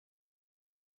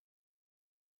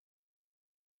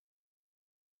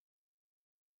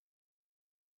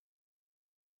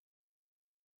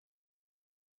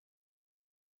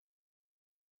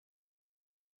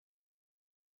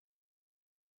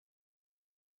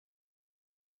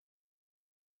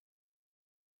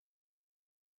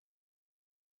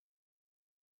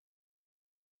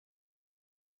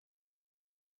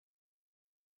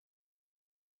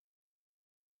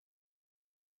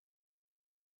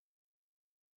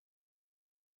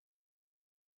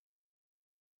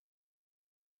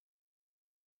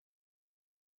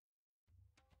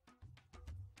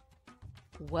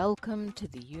Welcome to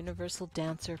the Universal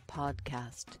Dancer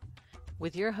podcast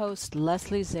with your host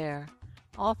Leslie Zare,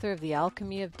 author of The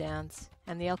Alchemy of Dance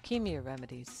and the Alchemia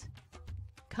Remedies.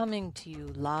 Coming to you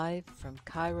live from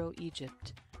Cairo,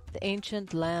 Egypt, the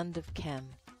ancient land of Kem.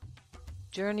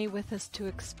 Journey with us to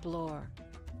explore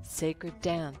sacred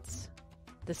dance,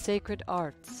 the sacred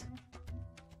arts,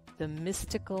 the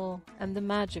mystical and the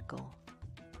magical.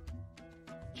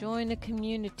 Join a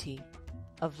community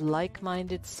of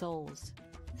like-minded souls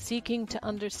seeking to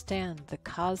understand the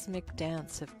cosmic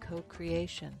dance of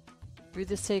co-creation through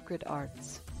the sacred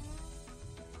arts.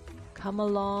 Come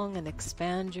along and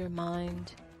expand your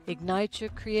mind, ignite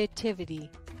your creativity,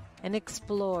 and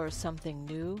explore something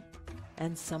new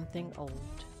and something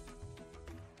old.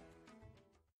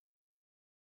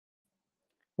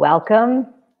 Welcome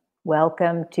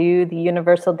to the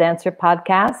Universal Dancer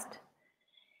podcast.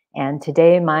 And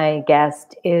today my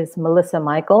guest is Melissa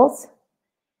Michaels.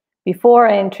 Before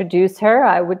I introduce her,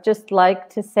 I would just like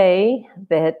to say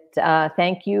that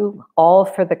thank you all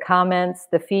for the comments,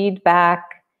 the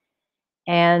feedback,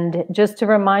 and just to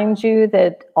remind you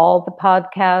that all the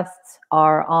podcasts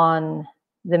are on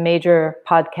the major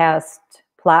podcast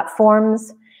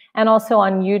platforms and also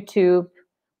on YouTube.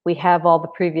 We have all the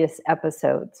previous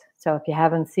episodes. So if you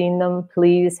haven't seen them,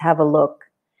 please have a look.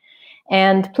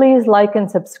 And please like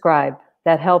and subscribe.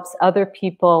 That helps other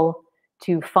people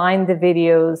to find the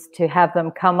videos, to have them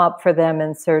come up for them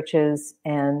in searches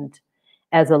and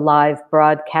as a live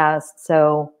broadcast.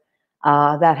 So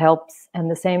that helps.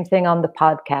 And the same thing on the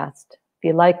podcast. If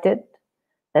you liked it,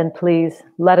 then please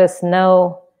let us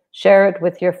know. Share it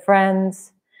with your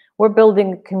friends. We're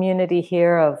building a community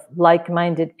here of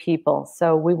like-minded people.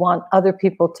 So we want other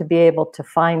people to be able to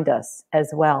find us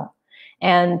as well.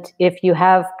 And if you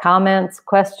have comments,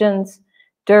 questions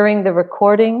during the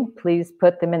recording, please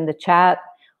put them in the chat.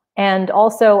 And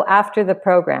also after the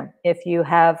program, if you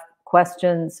have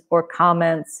questions or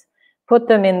comments, put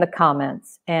them in the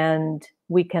comments and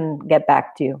we can get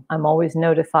back to you. I'm always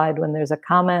notified when there's a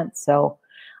comment, so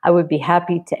I would be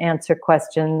happy to answer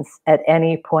questions at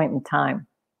any point in time.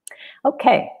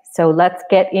 Okay, so let's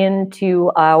get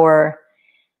into our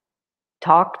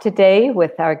talk today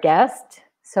with our guest.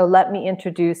 So let me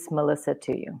introduce Melissa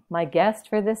to you. My guest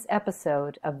for this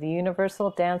episode of the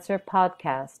Universal Dancer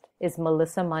podcast is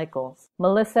Melissa Michaels.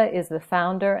 Melissa is the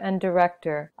founder and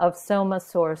director of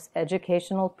SomaSource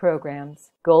educational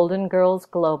programs, Golden Girls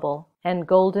Global, and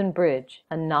Golden Bridge,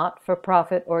 a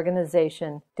not-for-profit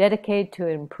organization dedicated to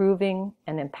improving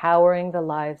and empowering the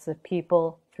lives of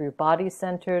people through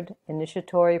body-centered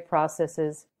initiatory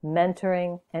processes,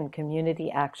 mentoring, and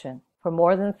community action. For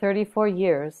more than 34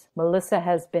 years, Melissa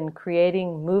has been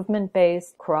creating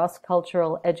movement-based,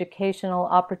 cross-cultural educational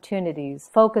opportunities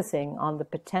focusing on the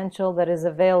potential that is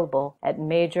available at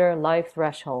major life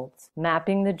thresholds,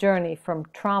 mapping the journey from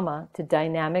trauma to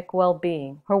dynamic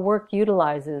well-being. Her work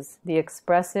utilizes the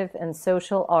expressive and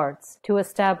social arts to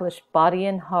establish body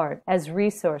and heart as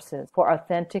resources for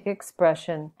authentic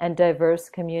expression and diverse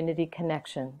community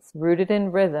connections. Rooted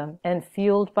in rhythm and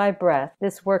fueled by breath,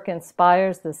 this work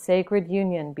inspires the sacred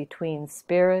union between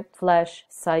spirit, flesh,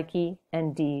 psyche,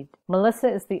 and deed. Melissa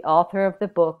is the author of the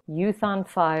book Youth on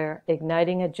Fire,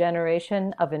 Igniting a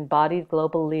Generation of Embodied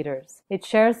Global Leaders. It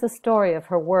shares the story of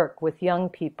her work with young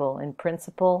people in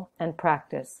principle and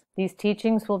practice. These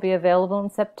teachings will be available in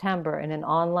September in an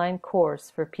online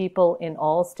course for people in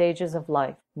all stages of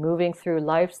life, moving through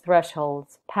life's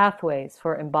thresholds, pathways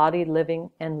for embodied living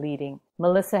and leading.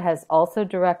 Melissa has also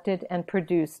directed and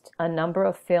produced a number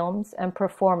of films and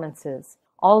performances,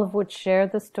 all of which share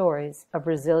the stories of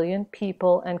resilient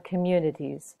people and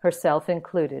communities, herself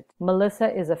included.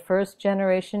 Melissa is a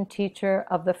first-generation teacher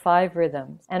of the 5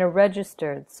 rhythms and a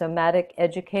registered somatic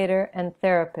educator and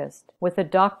therapist with a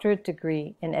doctorate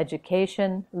degree in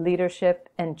education, leadership,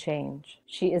 and change.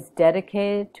 She is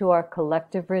dedicated to our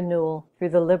collective renewal through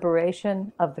the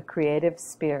liberation of the creative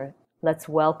spirit. Let's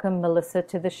welcome Melissa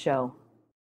to the show.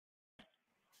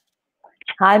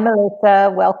 Hi,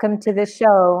 Melissa. Welcome to the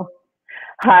show.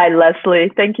 Hi,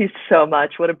 Leslie. Thank you so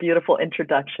much. What a beautiful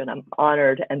introduction. I'm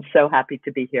honored and so happy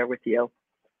to be here with you.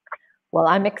 Well,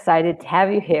 I'm excited to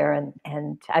have you here,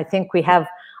 and I think we have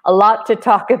a lot to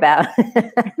talk about.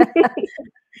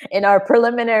 In our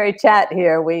preliminary chat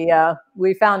here,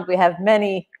 we found we have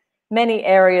many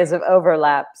areas of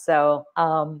overlap. So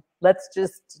let's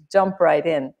just jump right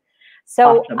in.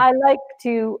 So Awesome. I like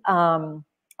to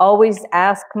always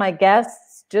ask my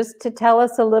guests just to tell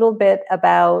us a little bit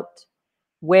about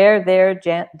where their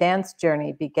dance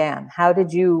journey began. How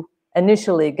did you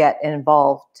initially get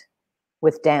involved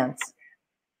with dance?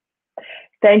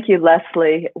 Thank you,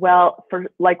 Leslie. Well, for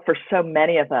so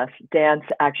many of us, dance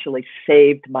actually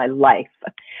saved my life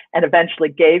and eventually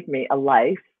gave me a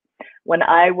life. When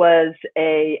I was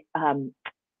a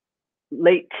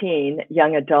late teen,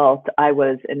 young adult, I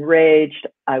was enraged.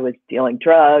 I was dealing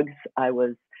drugs. I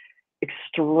was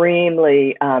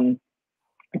extremely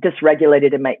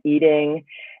dysregulated in my eating.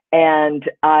 And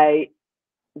I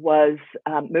was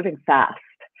moving fast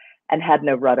and had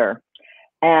no rudder.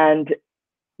 And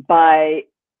by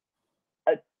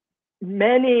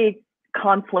many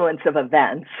confluence of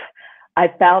events, I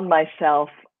found myself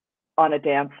on a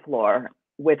dance floor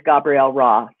with Gabrielle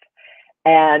Roth,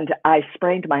 and I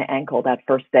sprained my ankle that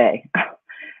first day.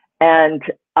 And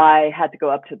I had to go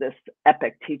up to this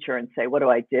epic teacher and say, what do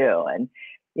I do? And,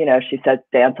 she said,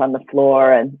 dance on the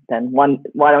floor. And then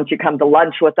why don't you come to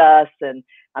lunch with us? And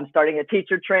I'm starting a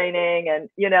teacher training. And,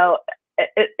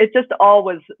 it just all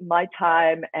was my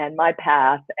time and my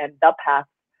path and the path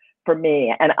for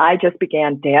me. And I just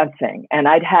began dancing. And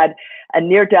I'd had a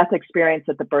near-death experience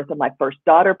at the birth of my first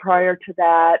daughter prior to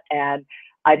that. And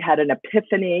I'd had an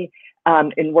epiphany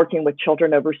in working with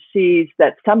children overseas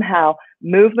that somehow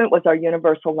movement was our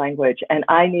universal language, and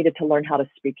I needed to learn how to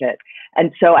speak it.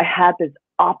 And so I had this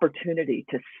opportunity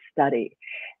to study.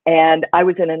 And I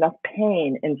was in enough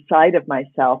pain inside of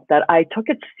myself that I took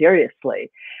it seriously.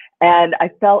 And I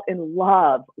fell in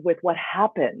love with what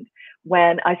happened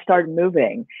when I started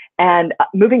moving and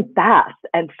moving fast.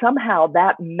 And somehow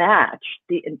that matched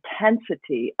the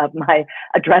intensity of my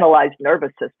adrenalized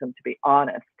nervous system, to be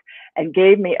honest, and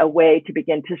gave me a way to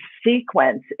begin to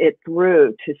sequence it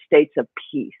through to states of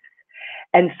peace.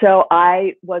 And so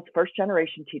I was first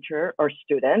generation teacher or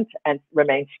student, and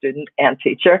remain student and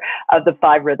teacher of the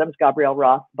 5 Rhythms, Gabrielle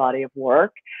Roth's body of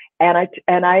work. And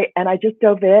I just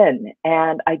dove in,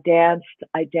 and I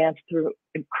danced through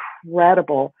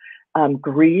incredible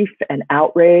grief and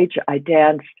outrage. I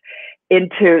danced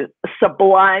into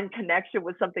sublime connection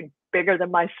with something bigger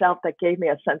than myself that gave me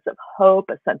a sense of hope,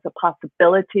 a sense of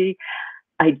possibility.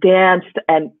 I danced,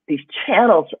 and these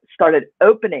channels started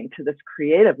opening to this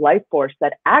creative life force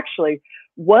that actually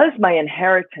was my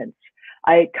inheritance.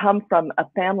 I come from a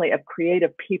family of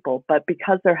creative people, but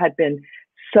because there had been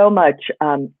so much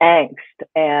angst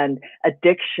and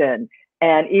addiction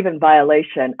and even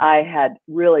violation, I had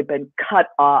really been cut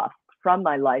off from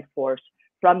my life force,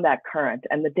 from that current.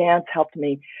 And the dance helped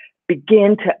me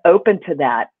begin to open to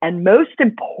that. And most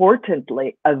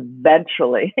importantly,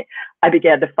 eventually, I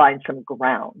began to find some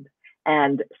ground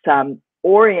and some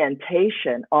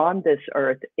orientation on this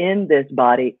earth, in this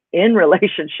body, in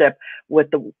relationship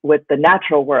with the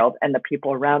natural world and the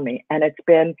people around me. And it's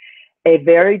been a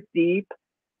very deep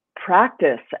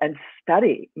practice and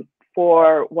study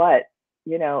for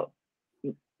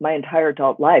my entire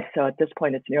adult life. So at this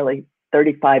point, it's nearly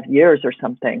 35 years or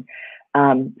something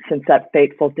since that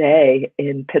fateful day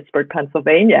in Pittsburgh,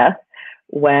 Pennsylvania,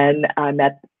 when I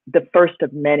met the first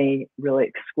of many really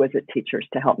exquisite teachers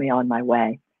to help me on my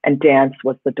way. And dance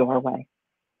was the doorway.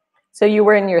 So you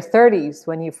were in your 30s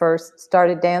when you first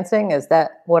started dancing? Is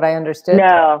that what I understood?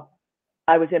 No,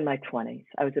 I was in my 20s.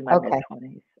 I was in my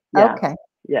mid-20s. Yeah. Okay.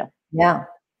 Yeah. Yeah.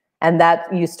 And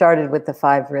that you started with the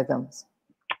 5 Rhythms.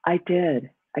 I did.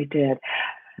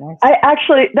 Nice. I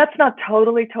actually, that's not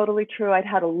totally true. I'd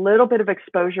had a little bit of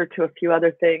exposure to a few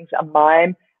other things. A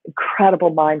mime,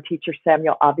 incredible mime teacher,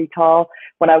 Samuel Avital,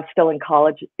 when I was still in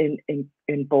college in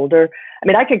Boulder. I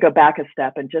mean, I could go back a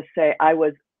step and just say I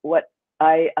was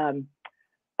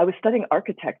studying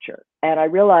architecture, and I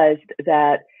realized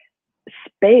that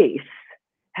space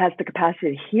has the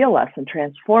capacity to heal us and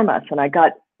transform us. And I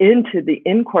got into the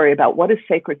inquiry about what is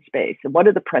sacred space and what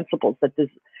are the principles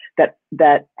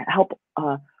that help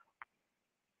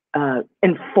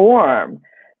inform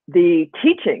the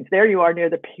teachings. There you are near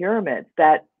the pyramids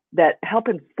that help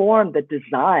inform the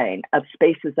design of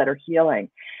spaces that are healing.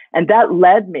 And that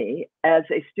led me as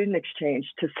a student exchange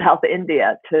to South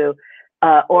India, to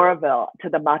Oroville, to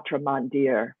the Matra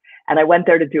Mandir. And I went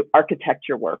there to do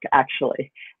architecture work,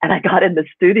 actually. And I got in the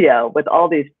studio with all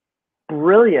these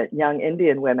brilliant young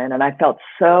Indian women, and I felt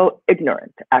so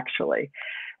ignorant, actually.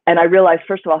 And I realized,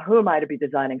 first of all, who am I to be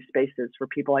designing spaces for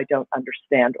people I don't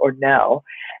understand or know?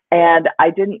 And I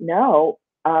didn't know.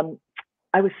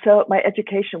 My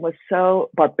education was so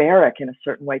barbaric in a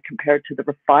certain way compared to the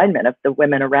refinement of the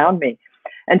women around me.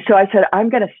 And so I said, I'm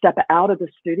going to step out of the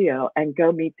studio and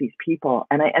go meet these people.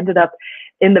 And I ended up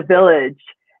in the village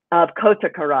of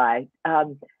Kotakarai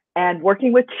and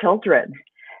working with children.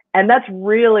 And that's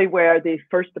really where the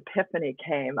first epiphany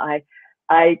came.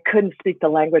 I couldn't speak the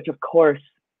language, of course,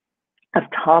 of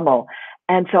Tamil.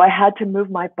 And so I had to move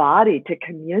my body to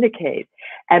communicate.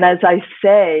 And as I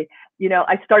say,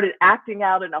 I started acting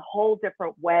out in a whole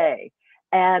different way.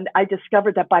 And I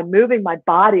discovered that by moving my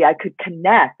body, I could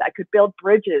connect, I could build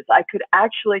bridges, I could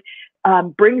actually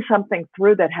bring something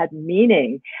through that had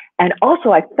meaning. And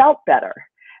also I felt better.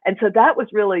 And so that was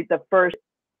really the first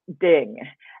ding.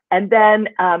 And then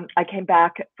I came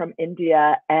back from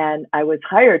India, and I was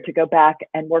hired to go back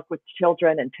and work with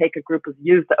children and take a group of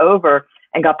youth over,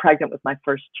 and got pregnant with my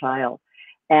first child.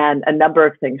 And a number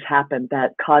of things happened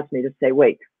that caused me to say,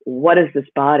 wait, what is this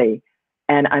body?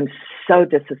 And I'm so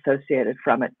disassociated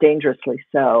from it, dangerously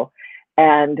so.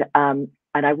 And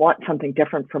I want something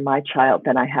different for my child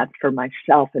than I had for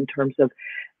myself in terms of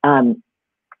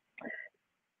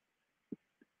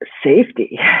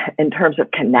safety, in terms of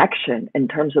connection, in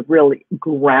terms of really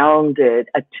grounded,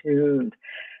 attuned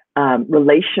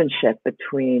relationship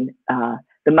between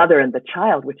the mother and the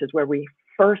child, which is where we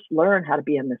first learn how to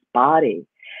be in this body.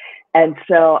 And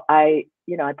so I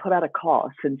put out a call,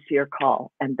 a sincere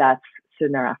call, and that's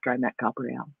soon thereafter I met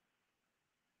Gabrielle.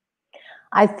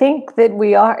 I think that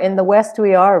we are, in the West,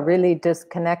 we are really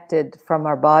disconnected from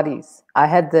our bodies. I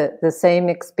had the same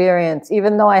experience,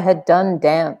 even though I had done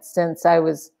dance since I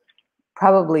was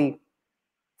probably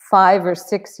 5 or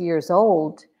 6 years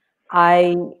old.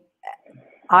 I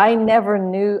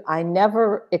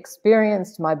never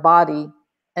experienced my body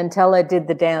until I did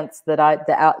the dance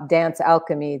dance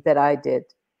alchemy that I did.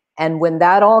 And when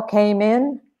that all came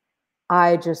in,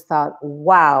 I just thought,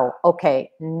 wow, okay,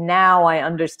 now I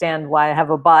understand why I have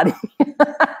a body.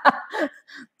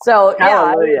 So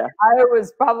yeah, I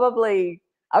was probably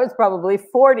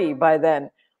 40 by then.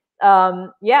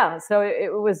 Yeah, so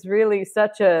it was really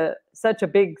such a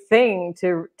big thing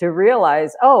to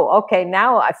realize, oh, okay,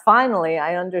 now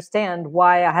I understand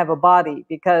why I have a body,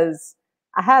 because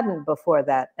I hadn't before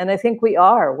that. And I think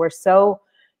we're so,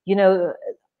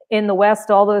 in the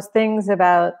West, all those things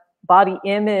about body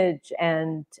image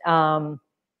and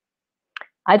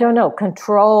I don't know,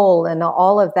 control and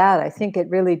all of that. I think it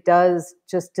really does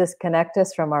just disconnect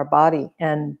us from our body,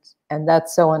 and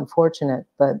that's so unfortunate.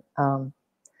 But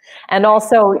and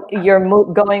also your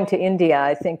going to India,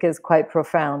 I think, is quite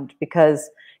profound,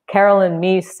 because Carolyn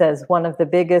Meese says one of the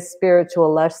biggest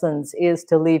spiritual lessons is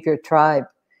to leave your tribe,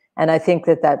 and I think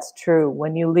that that's true.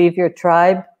 When you leave your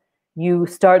tribe, you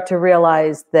start to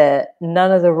realize that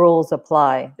none of the rules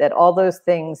apply, that all those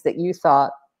things that you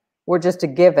thought were just a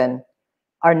given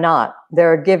are not.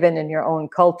 They're a given in your own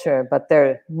culture, but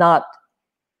they're not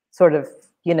sort of,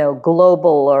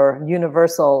 global or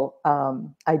universal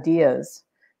ideas.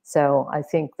 So I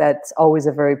think that's always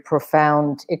a very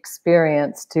profound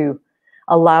experience, to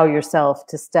allow yourself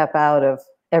to step out of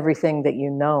everything that you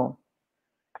know.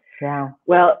 Yeah.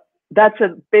 Well, that's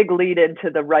a big lead into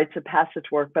the rites of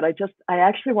passage work, but I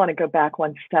actually want to go back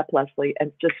one step, Leslie,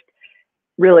 and just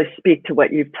really speak to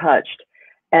what you've touched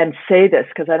and say this,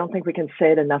 because I don't think we can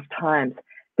say it enough times.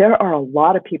 There are a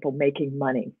lot of people making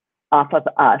money off of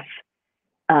us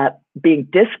being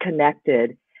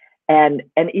disconnected and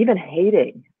even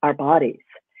hating our bodies.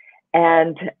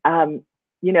 And,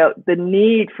 the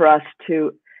need for us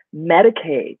to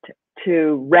medicate,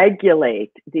 to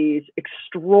regulate these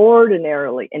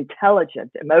extraordinarily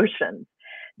intelligent emotions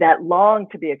that long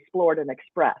to be explored and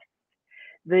expressed.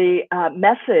 The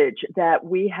message that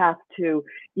we have to,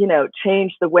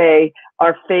 change the way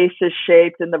our face is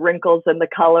shaped, and the wrinkles and the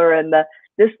color and the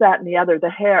this, that, and the other, the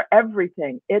hair,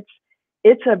 everything.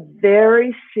 It's a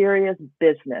very serious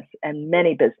business, and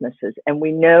many businesses, and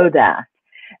we know that.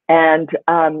 And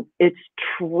it's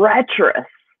treacherous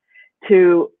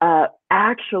to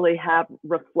actually have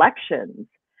reflections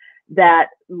that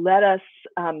let us,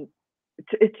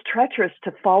 it's treacherous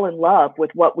to fall in love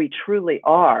with what we truly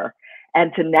are,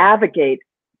 and to navigate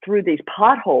through these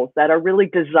potholes that are really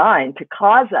designed to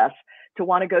cause us to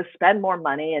want to go spend more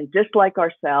money and dislike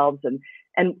ourselves.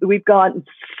 And we've gone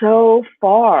so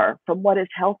far from what is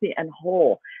healthy and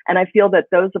whole. And I feel that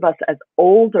those of us as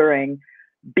oldering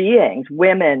beings,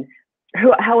 women,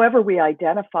 however we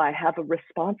identify, have a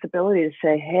responsibility to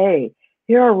say, hey,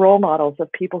 here are role models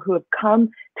of people who have come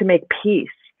to make peace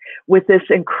with this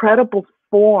incredible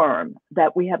form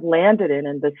that we have landed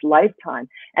in this lifetime,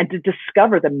 and to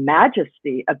discover the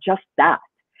majesty of just that,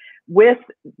 with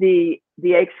the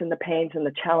aches and the pains and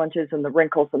the challenges and the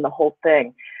wrinkles and the whole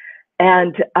thing.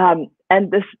 And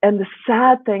the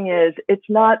sad thing is, it's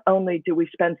not only do we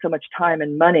spend so much time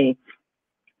and money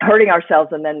hurting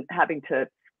ourselves and then having to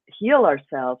heal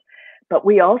ourselves, but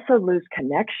we also lose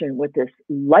connection with this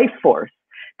life force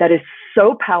that is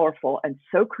so powerful and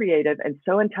so creative and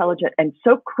so intelligent and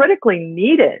so critically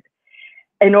needed.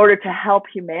 in order to help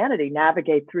humanity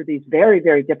navigate through these very,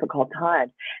 very difficult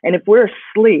times. And if we're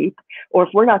asleep, or if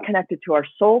we're not connected to our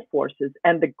soul forces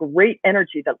and the great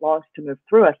energy that longs to move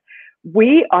through us,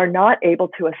 we are not able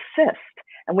to assist.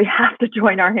 And we have to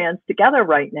join our hands together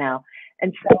right now.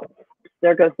 And so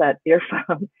there goes that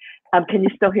earphone. Can you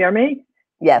still hear me?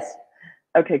 Yes.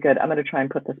 Okay, good. I'm going to try and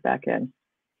put this back in.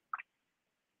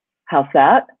 How's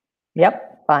that?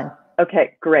 Yep, fine.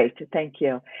 Okay, great. Thank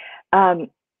you.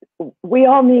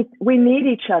 We need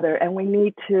each other, and we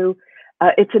need to,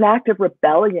 it's an act of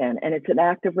rebellion, and it's an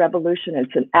act of revolution.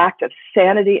 It's an act of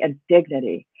sanity and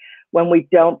dignity when we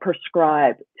don't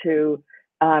prescribe to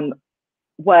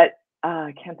what,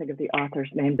 I can't think of the author's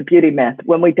name, The Beauty Myth,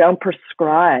 when we don't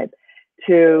prescribe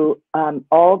to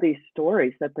all these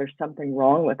stories that there's something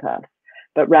wrong with us,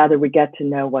 but rather we get to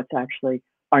know what's actually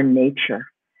our nature.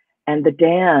 And the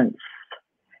dance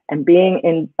and being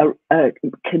in a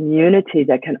community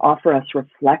that can offer us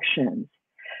reflections,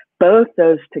 both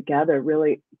those together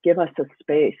really give us a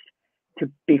space to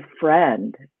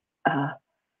befriend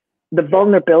the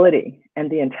vulnerability and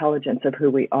the intelligence of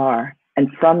who we are. And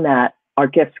from that, our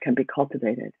gifts can be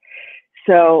cultivated.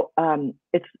 So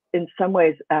it's in some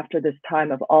ways, after this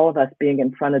time of all of us being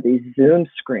in front of these Zoom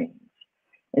screens,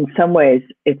 in some ways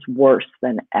it's worse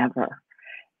than ever,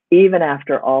 even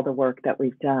after all the work that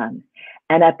we've done.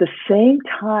 And at the same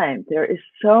time, there is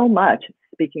so much,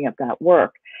 speaking of that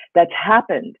work, that's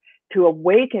happened to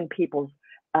awaken people's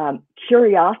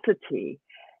curiosity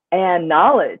and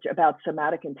knowledge about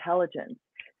somatic intelligence.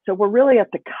 So we're really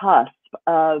at the cusp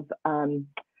of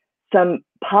some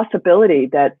possibility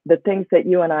that the things that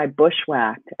you and I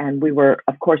bushwhacked, and we were,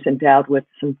 of course, endowed with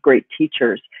some great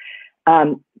teachers,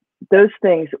 those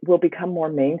things will become more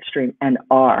mainstream and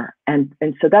are. And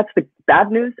so that's the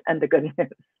bad news and the good news.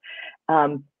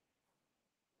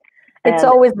 It's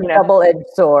always a double-edged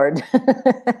sword.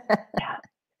 Yeah.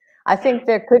 I think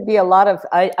there could be a lot of,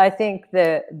 I think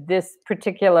this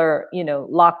particular,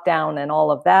 lockdown and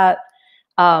all of that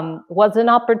was an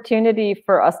opportunity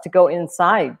for us to go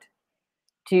inside,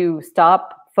 to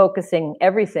stop focusing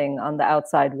everything on the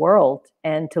outside world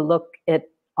and to look at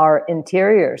our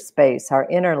interior space, our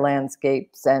inner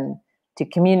landscapes, and to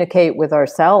communicate with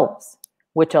ourselves,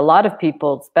 which a lot of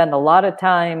people spend a lot of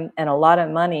time and a lot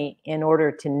of money in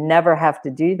order to never have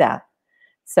to do that.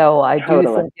 So I do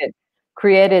think it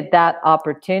created that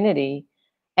opportunity.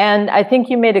 And I think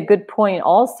you made a good point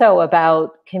also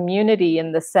about community,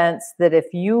 in the sense that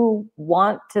if you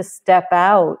want to step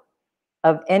out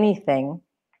of anything,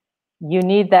 you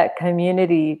need that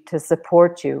community to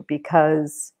support you,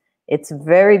 because it's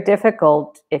very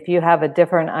difficult if you have a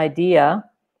different idea.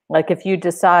 Like if you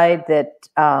decide that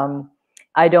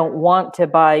I don't want to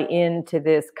buy into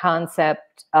this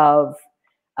concept of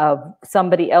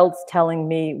somebody else telling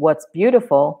me what's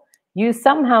beautiful, you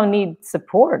somehow need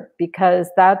support,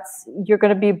 because you're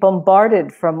going to be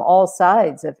bombarded from all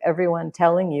sides of everyone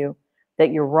telling you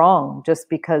that you're wrong, just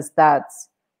because that's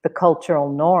the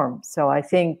cultural norm. So I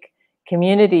think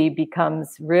community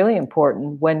becomes really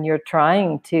important when you're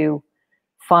trying to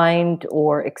find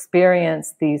or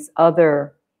experience these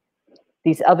other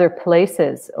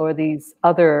places or these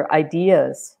other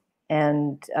ideas.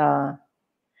 And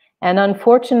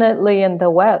unfortunately in the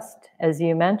West, as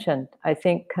you mentioned, I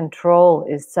think control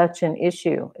is such an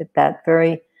issue, that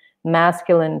very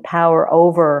masculine power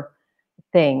over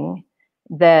thing,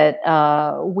 that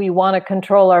we want to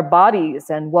control our bodies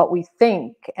and what we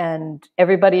think and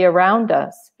everybody around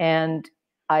us. And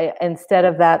instead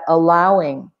of that,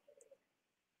 allowing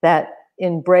that,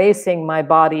 embracing my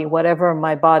body, whatever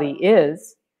my body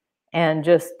is, and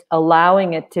just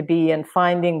allowing it to be and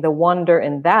finding the wonder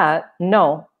in that.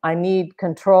 No, I need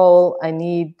control. I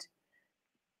need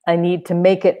to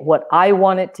make it what I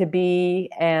want it to be,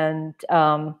 and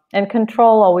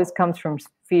control always comes from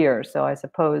fear. So I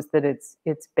suppose that it's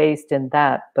based in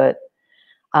that. But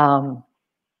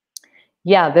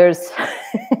yeah, there's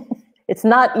it's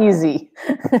not easy.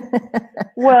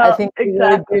 Well, I think we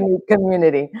exactly. really do need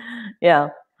community. Yeah,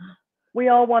 we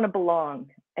all want to belong,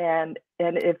 and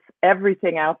if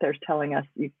everything out there is telling us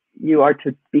you are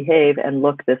to behave and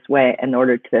look this way in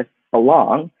order to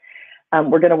belong,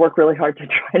 we're going to work really hard to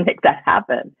try and make that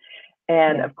happen.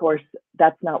 And of course,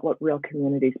 that's not what real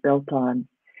community is built on.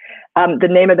 The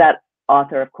name of that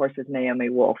author, of course, is Naomi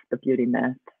Wolf, The Beauty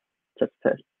Myth, just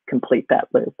to complete that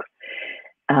loop.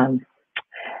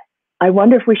 I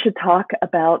wonder if we should talk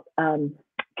about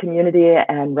community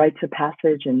and rites of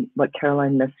passage and what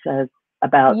Caroline Myss says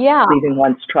about leaving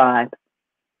one's tribe.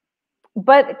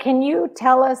 But can you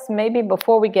tell us, maybe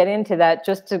before we get into that,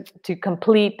 just to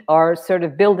complete our sort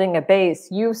of building a base,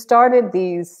 you started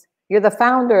these you're the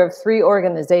founder of 3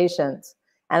 organizations.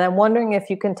 And I'm wondering if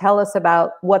you can tell us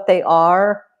about what they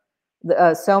are, the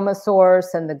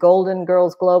SomaSource and the Golden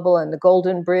Girls Global and the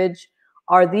Golden Bridge.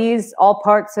 Are these all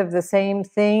parts of the same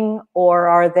thing,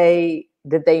 or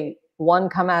did they one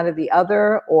come out of the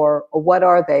other, or what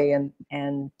are they,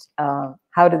 and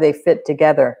how do they fit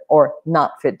together or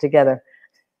not fit together?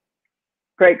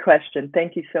 Great question.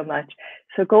 Thank you so much.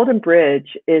 So Golden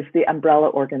Bridge is the umbrella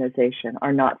organization,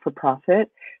 our not-for-profit,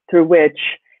 through which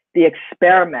the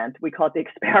experiment, we call it the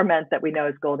experiment that we know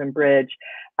as Golden Bridge,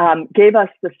 gave us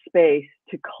the space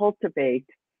to cultivate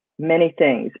many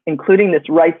things, including this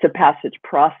rites of passage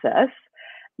process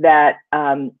that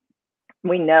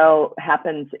we know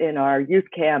happens in our youth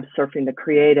camps, Surfing the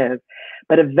Creative,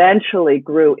 but eventually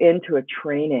grew into a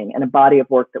training and a body of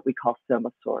work that we call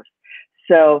SomaSource.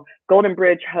 So Golden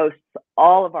Bridge hosts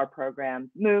all of our programs,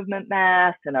 Movement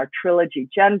Mass and our Trilogy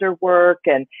Gender work,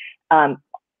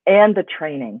 and the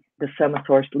training, the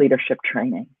SomaSource leadership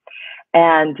training.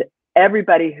 And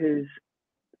everybody who's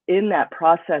in that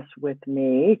process with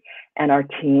me and our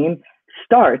team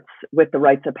starts with the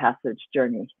rites of passage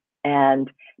journey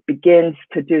and begins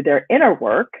to do their inner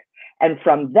work. And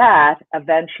from that,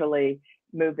 eventually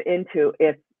move into,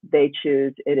 if they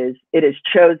choose, it is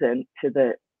chosen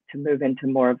to move into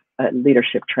more of a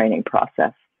leadership training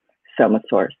process,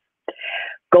 SomaSource.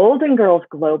 Golden Girls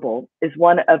Global is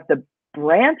one of the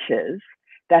branches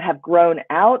that have grown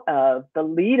out of the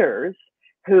leaders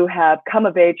who have come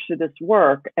of age through this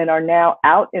work and are now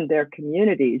out in their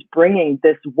communities, bringing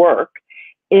this work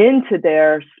into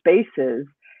their spaces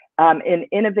in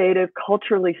innovative,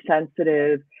 culturally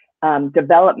sensitive,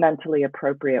 developmentally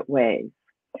appropriate ways.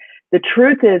 The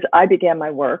truth is, I began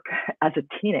my work as a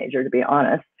teenager, to be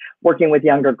honest, working with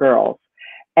younger girls.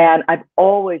 And I've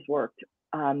always worked,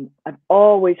 I've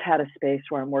always had a space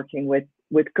where I'm working with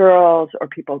girls or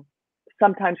people.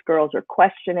 Sometimes girls are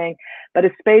questioning, but a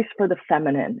space for the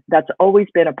feminine. That's always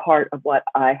been a part of what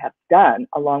I have done,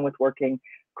 along with working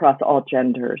across all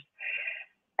genders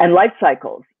and life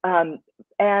cycles.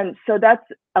 And so that's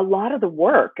a lot of the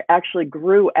work actually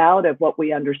grew out of what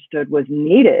we understood was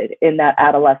needed in that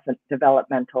adolescent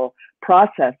developmental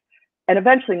process, and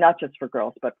eventually not just for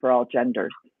girls, but for all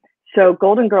genders. So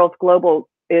Golden Girls Global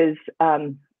is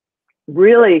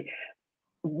really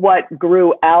what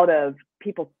grew out of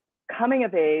people coming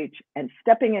of age and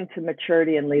stepping into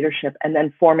maturity and leadership, and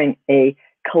then forming a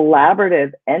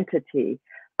collaborative entity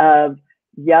of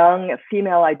young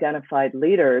female identified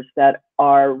leaders that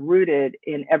are rooted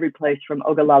in every place from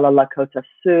Ogallala, Lakota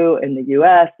Sioux in the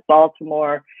US,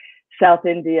 Baltimore, South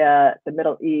India, the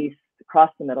Middle East, across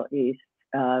the Middle East,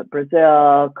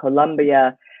 Brazil,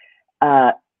 Colombia,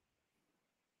 South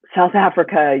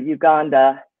Africa,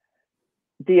 Uganda,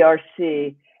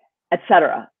 DRC,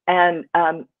 etc. And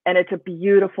it's a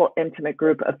beautiful, intimate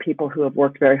group of people who have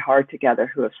worked very hard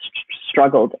together, who have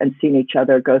struggled and seen each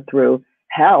other go through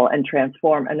hell and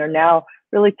transform, and are now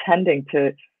really tending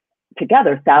to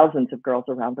together thousands of girls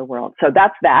around the world. So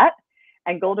that's that.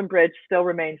 And Golden Bridge still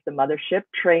remains the mothership,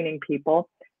 training people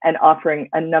and offering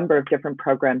a number of different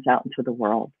programs out into the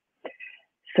world.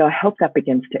 So I hope that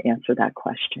begins to answer that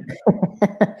question.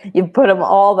 You put them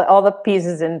all the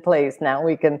pieces in place. Now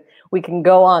we can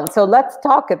go on. So let's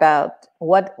talk about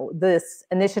what this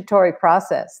initiatory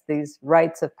process, these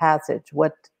rites of passage.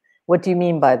 What do you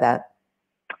mean by that?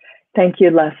 Thank you,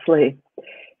 Leslie.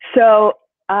 So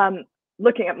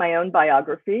looking at my own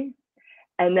biography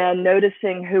and then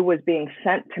noticing who was being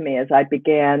sent to me as I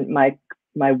began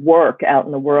my work out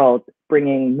in the world,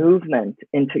 bringing movement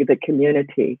into the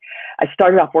community. I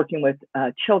started off working with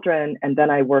children, and then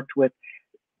I worked with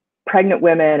pregnant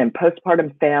women and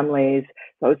postpartum families.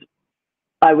 So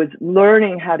I was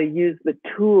learning how to use the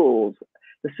tools,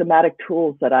 the somatic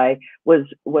tools that I was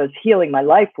healing my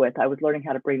life with. I was learning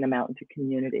how to bring them out into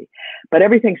community. But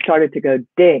everything started to go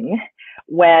ding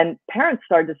when parents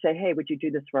started to say, hey, would you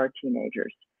do this for our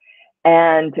teenagers?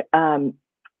 And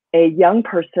a young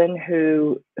person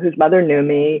whose mother knew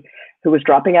me, who was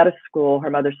dropping out of school, her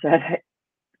mother said, hey,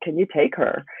 can you take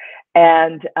her?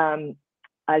 And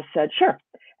I said, sure.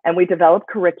 And we developed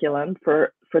curriculum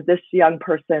for this young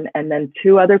person and then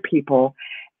 2 other people.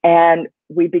 And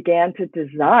we began to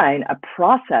design a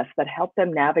process that helped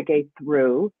them navigate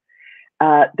through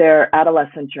their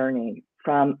adolescent journey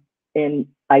from, in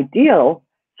ideal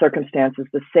circumstances,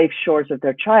 the safe shores of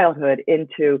their childhood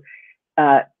into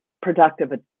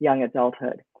productive young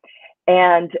adulthood.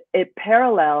 And it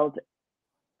paralleled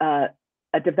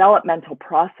a developmental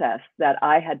process that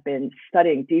I had been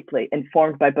studying deeply,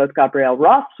 informed by both Gabrielle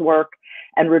Roth's work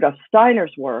and Rudolf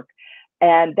Steiner's work,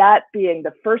 and that being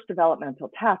the first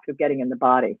developmental task of getting in the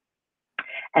body.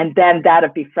 And then that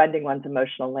of befriending one's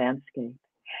emotional landscape.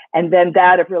 And then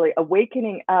that of really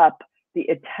awakening up the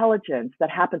intelligence that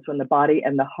happens when the body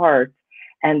and the heart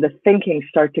and the thinking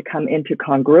start to come into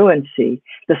congruency.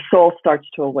 The soul starts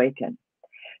to awaken.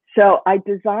 So I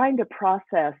designed a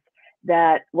process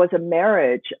that was a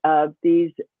marriage of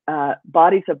these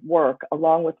bodies of work,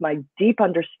 along with my deep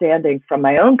understanding from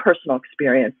my own personal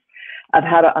experience of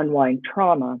how to unwind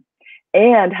trauma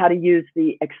and how to use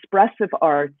the expressive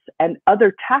arts and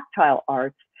other tactile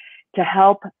arts to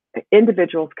help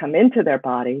individuals come into their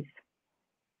bodies,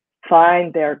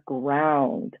 find their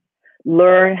ground,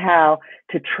 learn how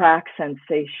to track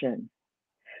sensation,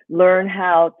 learn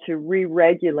how to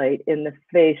re-regulate in the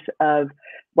face of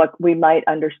what we might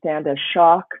understand as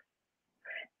shock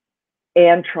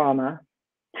and trauma,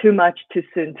 too much, too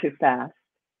soon, too fast.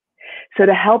 So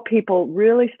to help people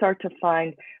really start to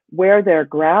find where their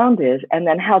ground is, and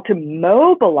then how to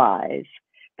mobilize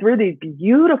through these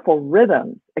beautiful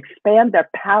rhythms, expand their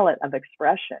palette of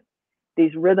expression.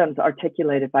 These rhythms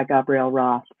articulated by Gabrielle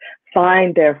Roth,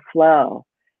 find their flow.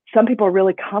 Some people are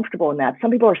really comfortable in that.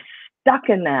 Some people are stuck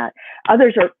in that.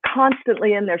 Others are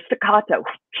constantly in their staccato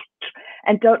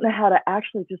and don't know how to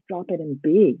actually just drop it and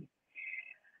be.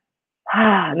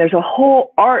 And there's a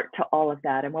whole art to all of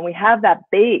that. And when we have that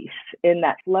bass in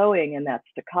that flowing and that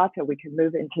staccato, we can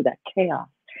move into that chaos,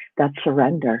 that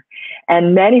surrender.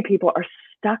 And many people are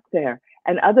stuck there,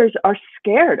 and others are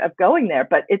scared of going there.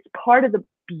 But it's part of the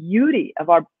beauty of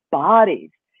our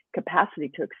body's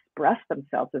capacity to express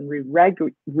themselves and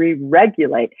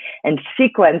re-regulate and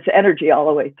sequence energy all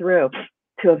the way through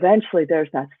to eventually there's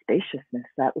that spaciousness,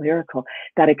 that lyrical,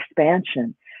 that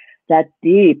expansion, that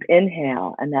deep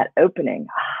inhale and that opening,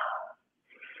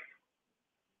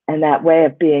 and that way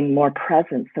of being more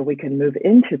present so we can move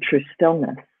into true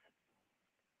stillness.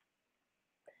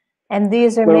 And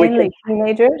these are mainly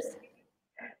teenagers?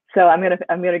 So I'm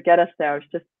gonna get us there. I was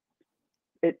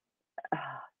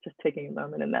just taking a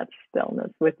moment in that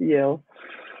stillness with you.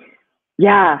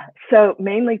 Yeah, so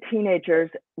mainly teenagers.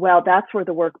 Well, that's where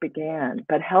the work began,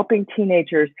 but helping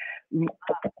teenagers,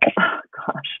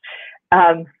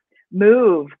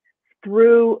 move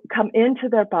through, come into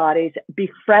their bodies,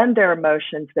 befriend their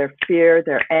emotions, their fear,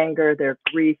 their anger, their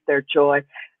grief, their joy,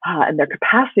 and their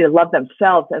capacity to love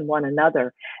themselves and one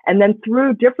another. And then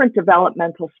through different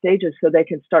developmental stages so they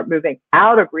can start moving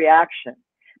out of reaction,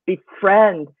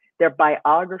 befriend their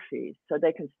biographies so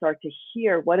they can start to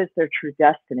hear what is their true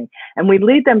destiny. And we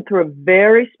lead them through a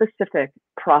very specific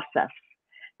process.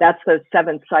 That's those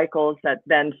 7 cycles that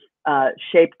then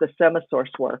shape the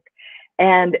SomaSource work.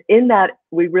 And in that,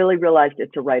 we really realized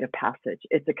it's a rite of passage.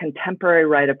 It's a contemporary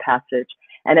rite of passage.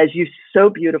 And as you so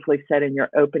beautifully said in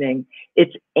your opening,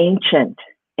 it's ancient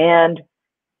and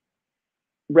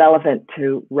relevant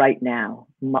to right now,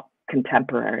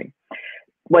 contemporary.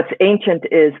 What's ancient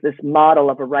is this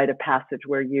model of a rite of passage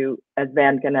where you, as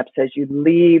Van Gennep says, you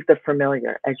leave the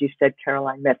familiar, as you said,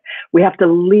 Caroline Myth. We have to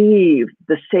leave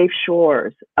the safe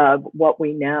shores of what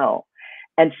we know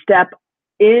and step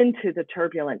into the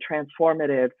turbulent,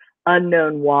 transformative,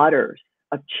 unknown waters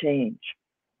of change.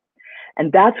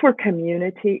 And that's where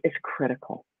community is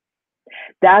critical.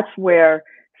 That's where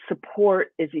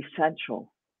support is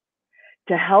essential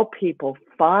to help people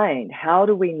find how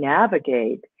do we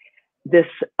navigate this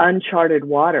uncharted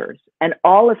waters and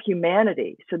all of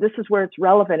humanity. So this is where it's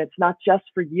relevant. It's not just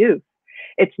for youth.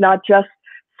 It's not just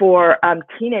for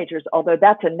teenagers, although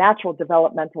that's a natural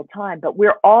developmental time, but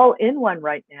we're all in one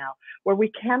right now where we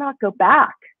cannot go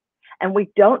back and we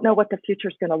don't know what the future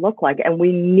is going to look like. And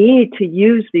we need to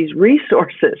use these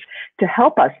resources to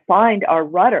help us find our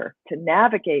rudder, to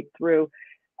navigate through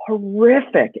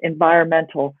horrific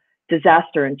environmental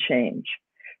disaster and change,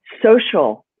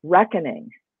 social reckoning,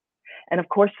 and of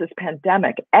course, this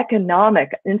pandemic,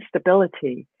 economic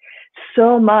instability,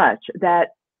 so much that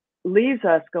leaves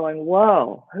us going,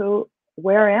 whoa,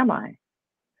 where am I?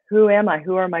 Who am I?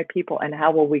 Who are my people? And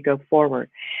how will we go forward?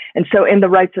 And so in the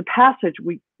rites of passage,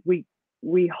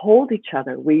 we hold each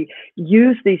other. We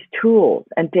use these tools,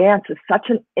 and dance is such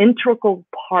an integral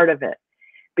part of it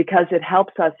because it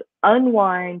helps us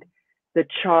unwind the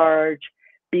charge,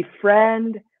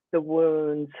 befriend the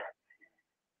wounds,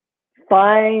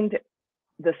 find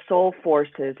the soul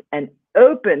forces, and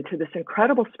open to this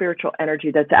incredible spiritual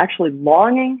energy that's actually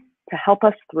longing to help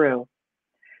us through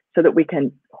so that we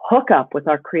can hook up with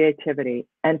our creativity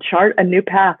and chart a new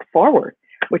path forward,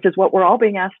 which is what we're all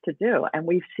being asked to do. And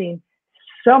we've seen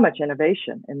so much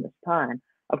innovation in this time.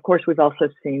 Of course, we've also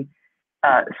seen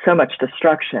so much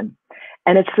destruction.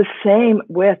 And it's the same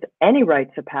with any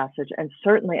rites of passage, and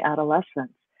certainly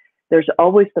adolescence. There's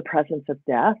always the presence of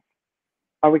death.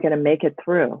 are we going to make it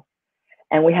through?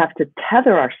 And we have to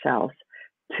tether ourselves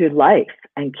to life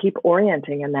and keep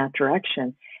orienting in that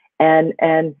direction. And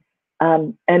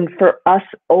for us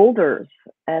olders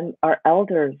and our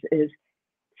elders is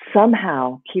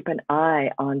somehow keep an eye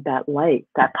on that light,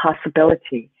 that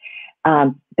possibility,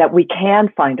 that we can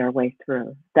find our way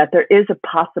through, that there is a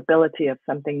possibility of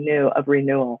something new, of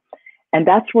renewal. And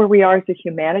that's where we are as a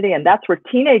humanity, and that's where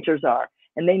teenagers are.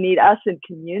 And they need us in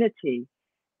community,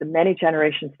 the many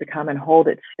generations to come, and hold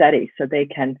it steady so they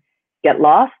can get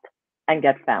lost and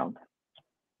get found,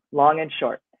 long and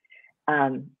short.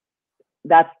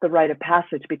 That's the rite of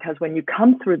passage, because when you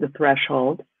come through the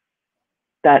threshold,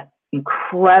 that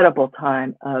incredible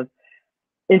time of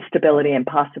instability and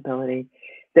possibility,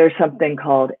 there's something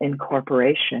called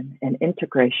incorporation and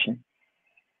integration.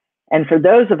 And for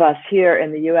those of us here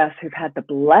in the US who've had the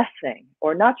blessing,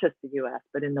 or not just the US,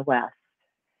 but in the West,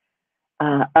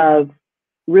 of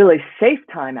really safe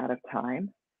time out of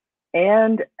time,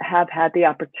 and have had the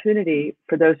opportunity,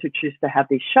 for those who choose to have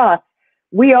these shots,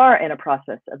 we are in a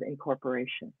process of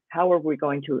incorporation. How are we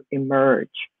going to emerge?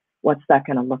 What's that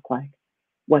going to look like?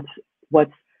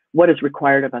 What is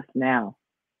required of us now?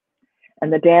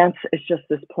 And the dance is just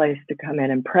this place to come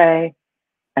in and pray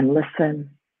and listen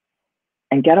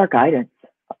and get our guidance.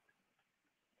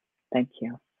 Thank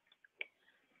you.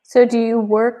 So do you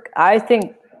work, I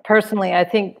think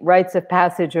rites of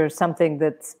passage are something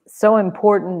that's so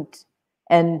important,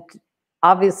 and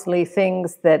obviously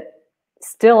things that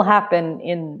still happen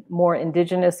in more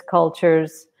indigenous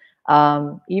cultures,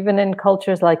 even in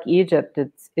cultures like Egypt,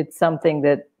 it's something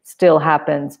that still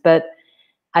happens. But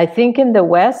I think in the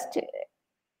West,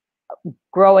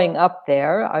 growing up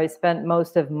there, I spent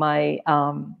most of my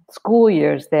school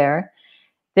years there,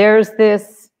 there's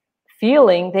this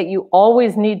feeling that you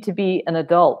always need to be an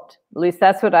adult. At least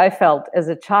that's what I felt as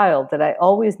a child, that I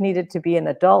always needed to be an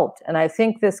adult. And I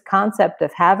think this concept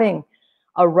of having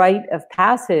a rite of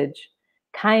passage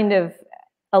kind of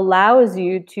allows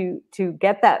you to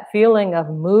get that feeling of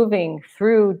moving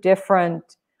through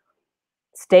different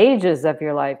stages of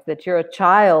your life, that you're a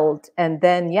child, and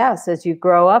then yes, as you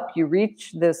grow up, you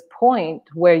reach this point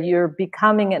where you're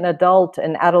becoming an adult,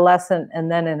 an adolescent,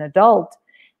 and then an adult,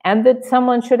 and that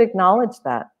someone should acknowledge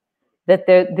that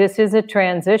this is a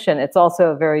transition. It's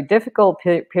also a very difficult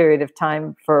period of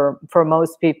time for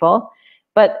most people,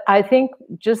 but I think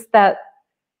just that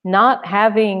not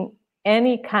having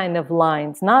any kind of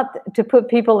lines, not to put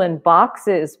people in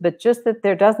boxes, but just that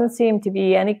there doesn't seem to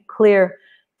be any clear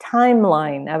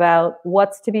timeline about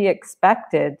what's to be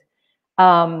expected.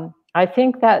 I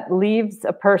think that leaves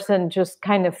a person just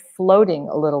kind of floating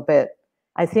a little bit.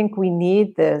 I think we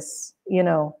need this,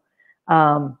 and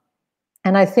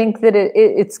I think that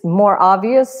it's more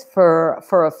obvious for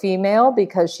a female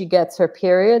because she gets her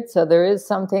period. So there is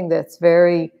something that's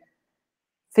very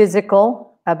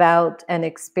physical about an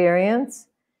experience.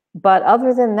 But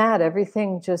other than that,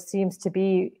 everything just seems to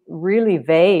be really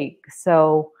vague.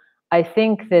 So I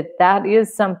think that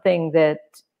is something that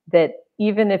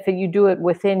even if you do it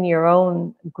within your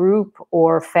own group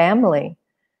or family,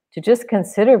 to just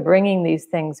consider bringing these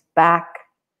things back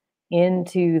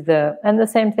into and the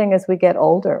same thing as we get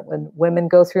older, when women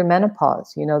go through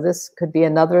menopause, this could be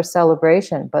another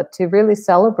celebration, but to really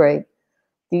celebrate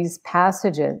these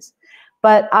passages.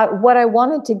 But what I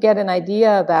wanted to get an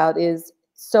idea about is,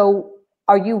 so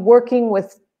are you working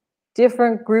with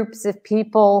different groups of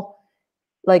people,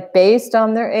 like based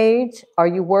on their age? Are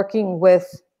you working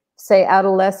with, say,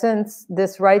 adolescents,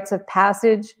 this rites of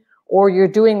passage, or you're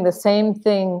doing the same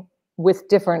thing with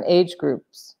different age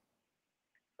groups?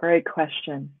 Great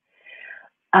question.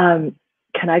 Can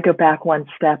I go back one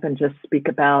step and just speak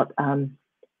about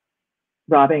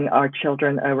robbing our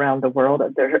children around the world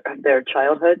of their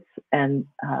childhoods, and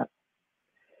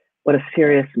what a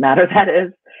serious matter that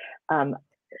is?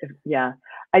 Yeah,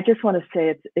 I just want to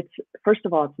say it's first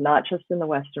of all, it's not just in the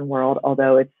Western world,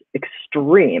 although it's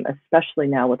extreme, especially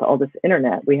now with all this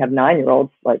internet. We have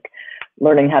 9-year-olds like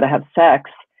learning how to have sex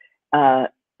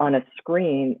on a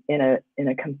screen in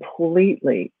a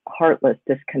completely heartless,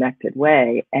 disconnected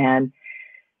way, and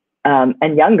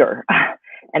younger,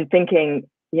 and thinking,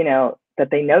 that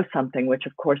they know something, which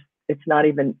of course they're not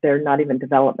even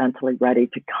developmentally ready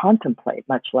to contemplate,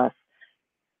 much less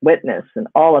witness, and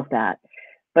all of that.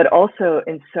 But also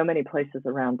in so many places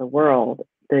around the world,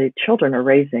 the children are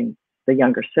raising the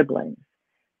younger siblings.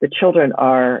 The children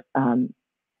are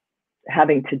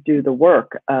having to do the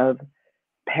work of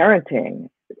parenting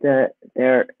their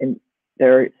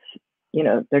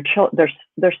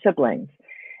siblings,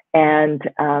 and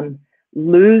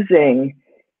losing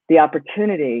the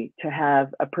opportunity to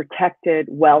have a protected,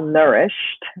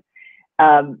 well-nourished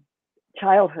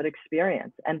childhood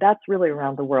experience. And that's really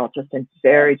around the world, just in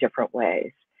very different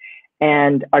ways.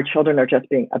 And our children are just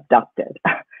being abducted.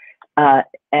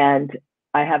 And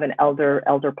I have an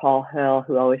elder Paul Hill,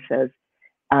 who always says,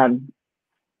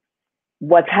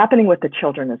 what's happening with the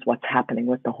children is what's happening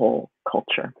with the whole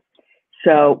culture.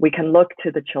 So we can look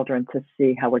to the children to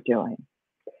see how we're doing.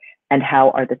 And how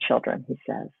are the children, he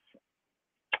says.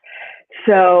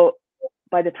 So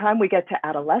by the time we get to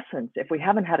adolescence, if we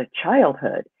haven't had a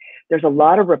childhood, there's a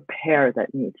lot of repair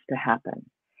that needs to happen.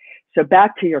 So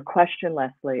back to your question,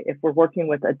 Leslie, if we're working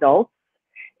with adults,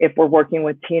 if we're working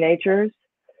with teenagers,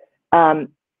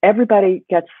 everybody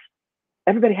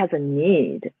has a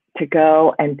need to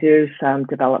go and do some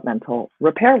developmental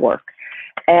repair work.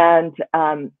 And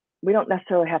we don't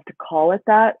necessarily have to call it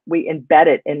that. We embed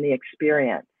it in the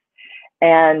experience.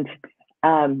 And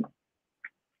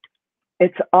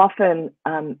it's often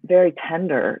very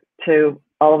tender to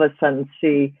all of a sudden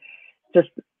see just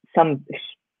some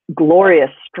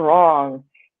glorious, strong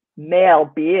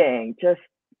male being just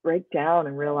break down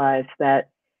and realize that,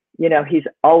 you know, he's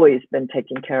always been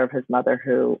taking care of his mother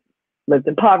who lived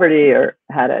in poverty or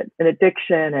had an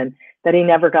addiction, and that he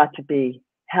never got to be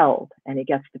held, and he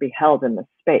gets to be held in this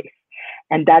space.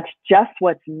 And that's just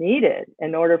what's needed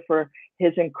in order for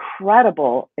his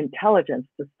incredible intelligence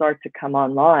to start to come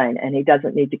online. And he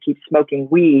doesn't need to keep smoking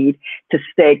weed to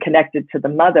stay connected to the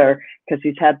mother because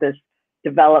he's had this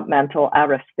developmental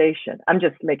arrestation. I'm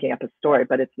just making up a story,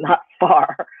 but it's not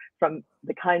far from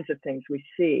the kinds of things we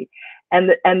see. And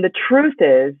the truth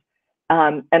is,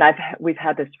 and we've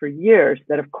had this for years,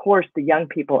 that of course the young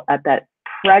people at that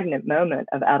pregnant moment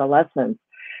of adolescence,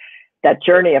 that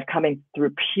journey of coming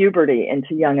through puberty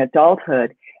into young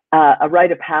adulthood, a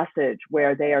rite of passage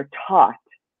where they are taught,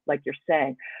 like you're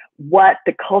saying, what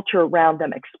the culture around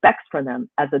them expects from them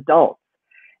as adults.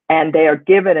 And they are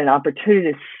given an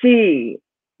opportunity to see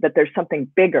that there's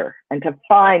something bigger and to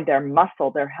find their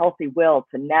muscle, their healthy will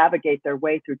to navigate their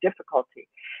way through difficulty.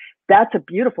 That's a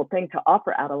beautiful thing to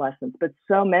offer adolescents, but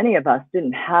so many of us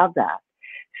didn't have that.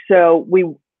 So we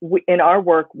in our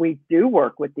work, we do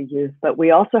work with the youth, but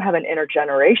we also have an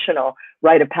intergenerational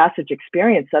rite of passage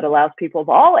experience that allows people of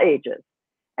all ages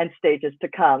and stages to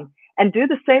come and do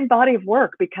the same body of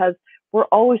work, because we're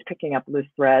always picking up loose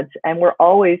threads, and we're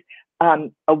always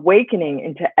awakening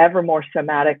into ever more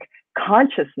somatic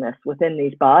consciousness within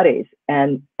these bodies.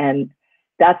 And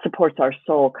that supports our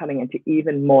soul coming into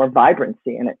even more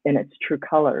vibrancy in its true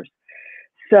colors.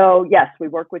 So yes, we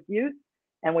work with youth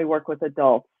and we work with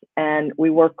adults, and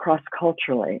we work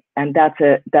cross-culturally. And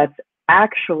that's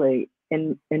actually,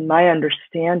 in my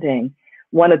understanding,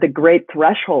 one of the great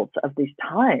thresholds of these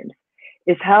times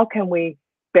is how can we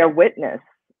bear witness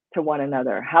to one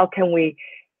another? How can we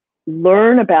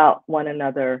learn about one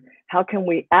another? How can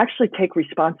we actually take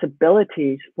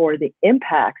responsibilities for the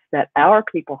impacts that our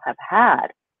people have had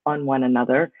on one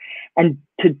another? And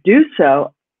to do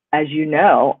so, as you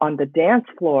know, on the dance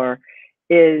floor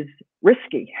is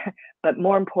risky, but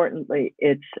more importantly,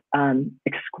 it's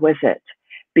exquisite,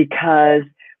 because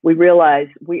we realize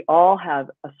we all have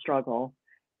a struggle,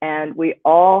 and we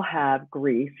all have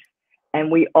grief, and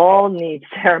we all need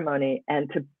ceremony.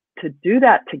 And to do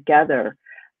that together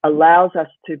allows us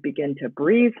to begin to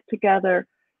breathe together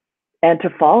and to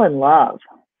fall in love.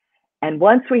 And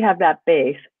once we have that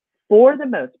base, for the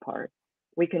most part,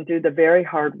 we can do the very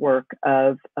hard work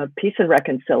of peace and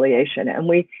reconciliation. And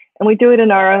we do it in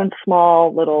our own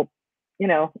small little, you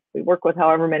know, we work with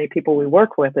however many people we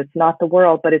work with. It's not the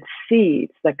world, but it's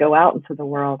seeds that go out into the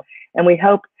world. And we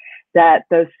hope that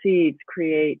those seeds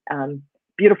create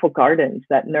beautiful gardens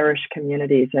that nourish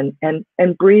communities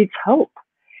and breeds hope.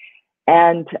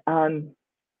 And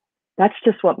that's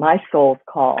just what my soul's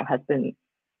call has been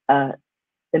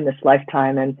in this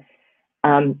lifetime. And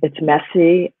it's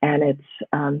messy, and it's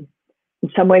in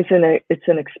some ways it's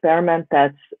an experiment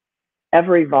that's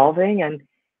ever evolving. And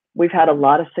we've had a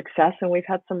lot of success, and we've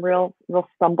had some real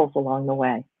stumbles along the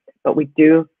way, but we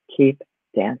do keep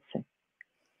dancing.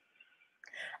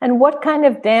 And what kind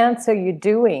of dance are you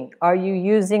doing? Are you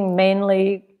using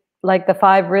mainly like the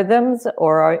 5 rhythms,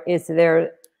 or is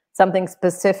there something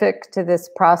specific to this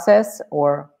process,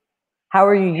 or how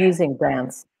are you using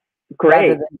dance?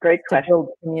 Great question. To build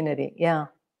community, yeah.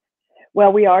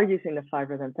 Well, we are using the 5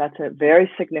 rhythms. That's a very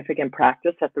significant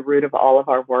practice at the root of all of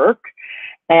our work.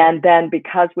 And then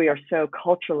because we are so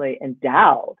culturally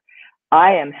endowed,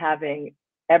 I am having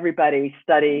everybody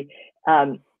study,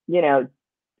 you know,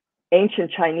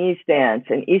 ancient Chinese dance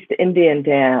and East Indian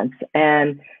dance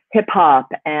and hip hop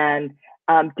and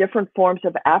different forms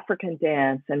of African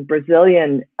dance and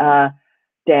Brazilian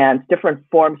dance, different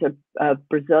forms of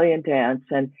Brazilian dance,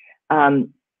 and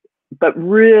but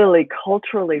really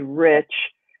culturally rich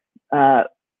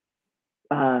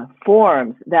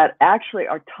forms that actually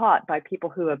are taught by people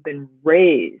who have been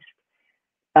raised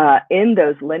in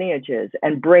those lineages,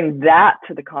 and bring that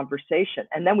to the conversation.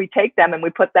 And then we take them and we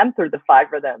put them through the 5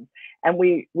 rhythms, and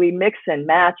we mix and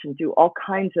match and do all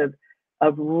kinds of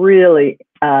really,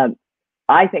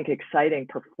 I think, exciting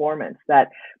performance. That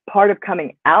part of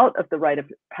coming out of the rite of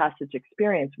passage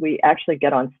experience, we actually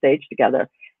get on stage together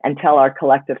and tell our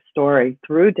collective story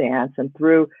through dance and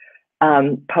through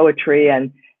poetry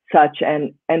and such,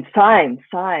 and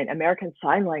American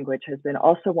Sign Language has been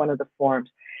also one of the forms.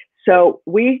 So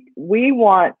we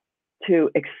want to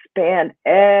expand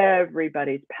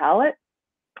everybody's palette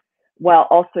while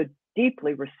also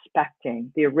deeply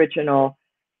respecting the original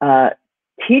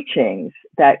teachings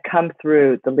that come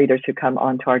through the leaders who come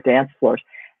onto our dance floors.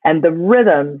 And the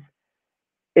rhythms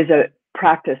is a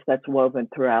practice that's woven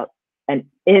throughout and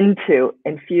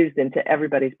infused into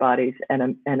everybody's bodies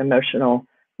and emotional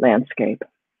landscape.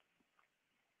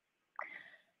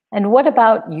 And what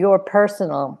about your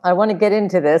personal? I want to get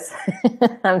into this.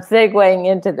 I'm segueing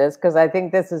into this because I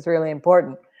think this is really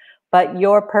important. But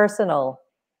your personal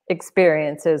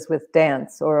experiences with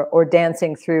dance or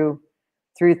dancing through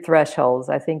thresholds.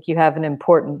 I think you have an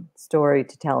important story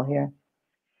to tell here.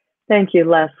 Thank you,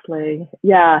 Leslie.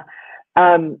 Yeah.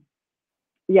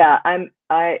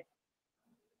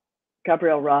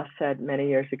 Gabrielle Roth said many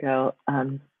years ago,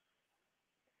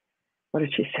 what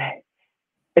did she say?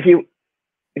 If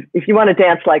you want to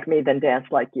dance like me, then dance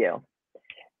like you.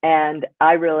 And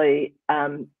I really,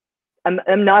 I'm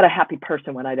not a happy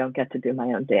person when I don't get to do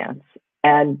my own dance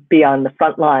and be on the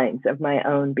front lines of my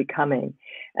own becoming.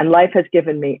 And life has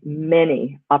given me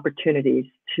many opportunities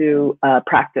to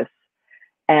practice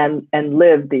and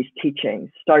live these teachings,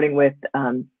 starting with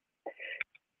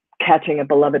catching a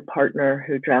beloved partner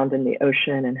who drowned in the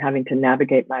ocean and having to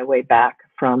navigate my way back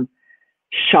from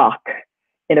shock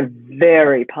in a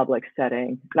very public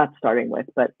setting, not starting with,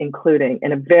 but including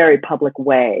in a very public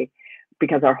way,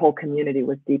 because our whole community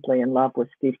was deeply in love with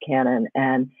Steve Cannon,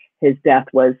 and his death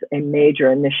was a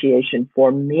major initiation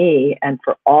for me and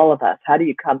for all of us. How do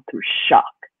you come through shock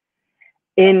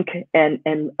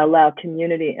and allow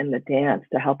community in the dance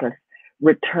to help us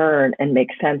return and make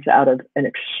sense out of an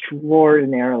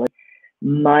extraordinarily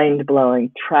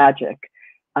mind-blowing, tragic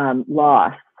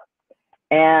loss?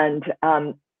 And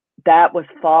that was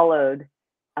followed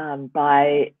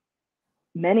by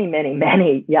many, many,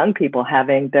 many young people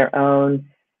having their own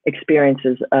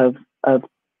experiences of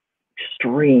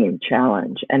extreme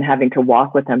challenge and having to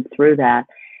walk with them through that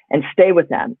and stay with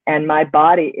them. And my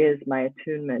body is my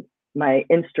attunement, my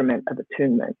instrument of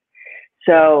attunement.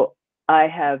 So I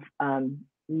have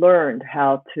learned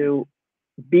how to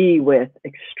be with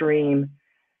extreme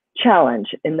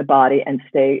challenge in the body and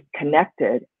stay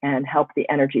connected and help the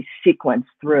energy sequence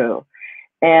through.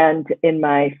 And in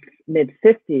my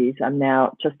mid-50s, I'm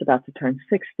now just about to turn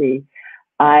 60,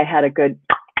 I had a good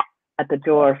at the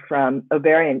door from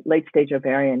late-stage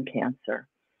ovarian cancer.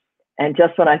 And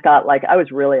just when I thought, like, I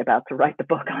was really about to write the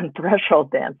book on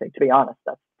threshold dancing, to be honest,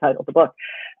 that's the title of the book.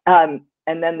 And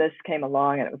then this came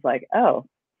along and it was like, oh,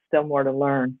 still more to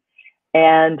learn.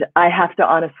 And I have to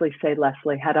honestly say,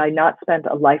 Leslie, had I not spent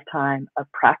a lifetime of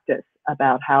practice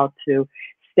about how to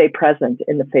stay present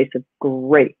in the face of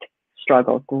great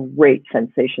struggle, great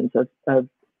sensations of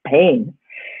pain,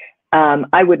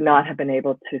 I would not have been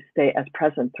able to stay as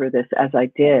present through this as I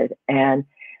did. And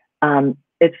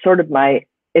it's sort of my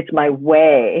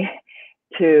way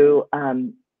to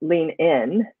lean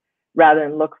in rather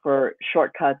than look for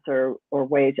shortcuts or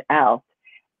ways out.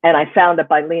 And I found that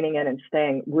by leaning in and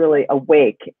staying really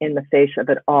awake in the face of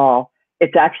it all,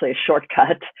 it's actually a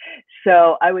shortcut.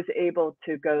 So I was able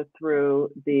to go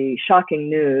through the shocking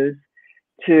news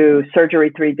to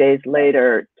surgery 3 days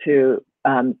later to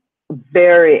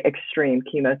very extreme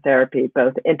chemotherapy,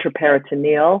 both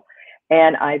intraperitoneal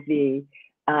and IV,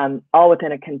 all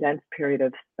within a condensed period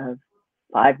of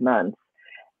 5 months.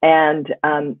 And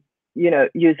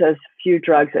use as few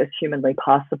drugs as humanly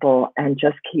possible and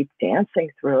just keep dancing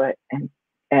through it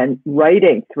and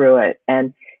writing through it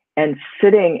and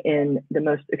sitting in the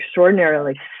most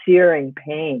extraordinarily searing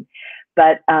pain.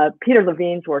 But Peter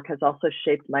Levine's work has also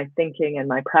shaped my thinking and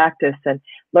my practice, and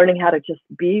learning how to just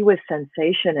be with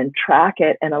sensation and track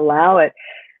it and allow it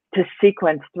to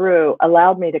sequence through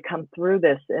allowed me to come through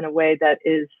this in a way that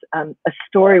is a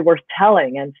story worth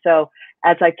telling. And so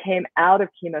as I came out of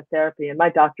chemotherapy, and my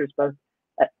doctors both,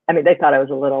 they thought I was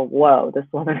a little, whoa, this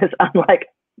woman is unlike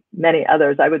many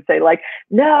others, I would say, like,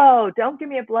 no, don't give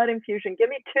me a blood infusion. Give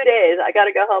me 2 days. I got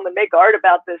to go home and make art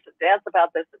about this and dance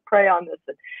about this and pray on this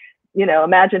and,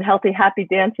 imagine healthy, happy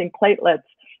dancing platelets.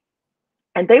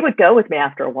 And they would go with me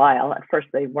after a while. At first,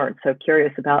 they weren't so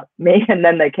curious about me. And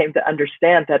then they came to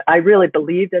understand that I really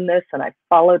believed in this and I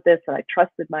followed this and I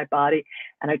trusted my body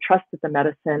and I trusted the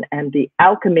medicine and the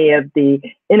alchemy of the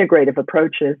integrative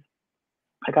approaches.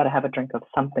 I got to have a drink of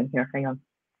something here. Hang on.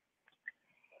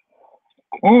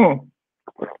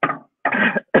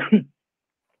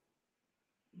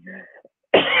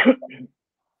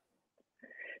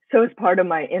 So as part of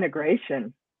my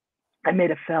integration, I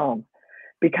made a film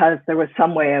because there was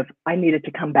some way of, I needed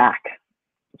to come back.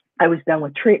 I was done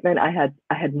with treatment. I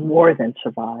had more than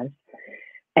survived,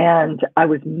 and I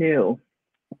was new.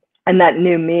 And that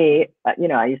new me,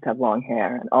 I used to have long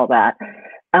hair and all that,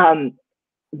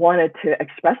 wanted to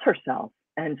express herself.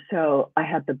 And so I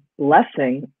had the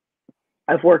blessing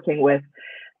of working with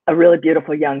a really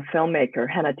beautiful young filmmaker,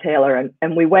 Hannah Taylor,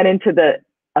 and we went into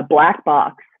a black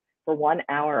box for 1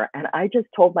 hour, and I just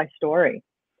told my story,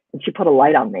 and she put a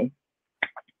light on me.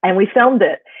 And we filmed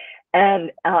it,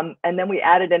 and then we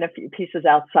added in a few pieces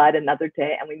outside another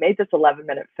day, and we made this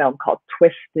 11-minute film called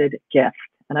Twisted Gift.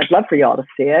 And I'd love for y'all to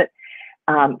see it,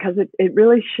 because it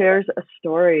really shares a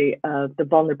story of the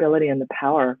vulnerability and the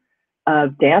power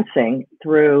of dancing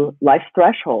through life's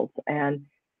thresholds. And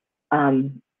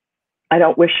I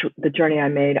don't wish the journey I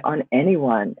made on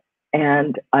anyone.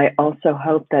 And I also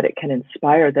hope that it can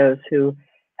inspire those who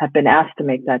have been asked to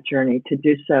make that journey to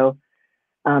do so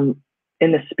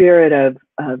in the spirit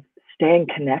of staying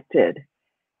connected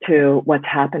to what's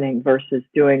happening versus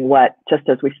doing what, just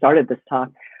as we started this talk,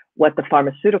 what the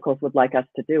pharmaceuticals would like us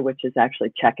to do, which is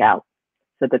actually check out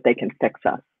so that they can fix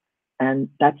us. And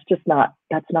that's not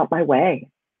my way.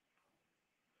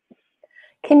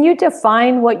 Can you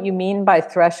define what you mean by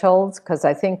thresholds? Because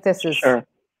I think this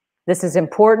is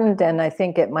important, and I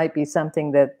think it might be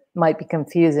something that might be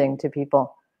confusing to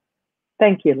people.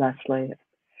 Thank you, Leslie.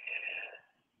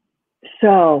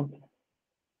 So,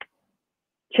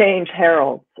 change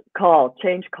heralds,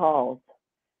 change calls,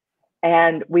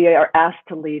 and we are asked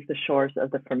to leave the shores of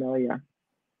the familiar.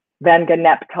 Van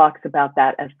Gennep talks about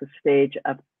that as the stage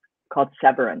called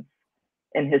severance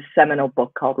in his seminal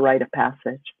book called Rite of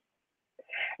Passage.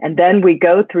 And then we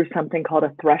go through something called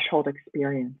a threshold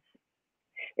experience.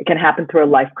 It can happen through a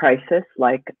life crisis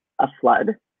like a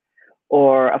flood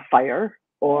or a fire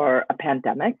or a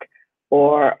pandemic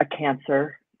or a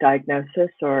cancer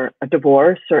diagnosis or a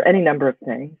divorce or any number of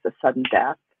things, a sudden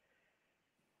death.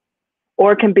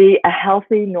 Or it can be a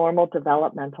healthy, normal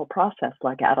developmental process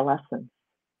like adolescence,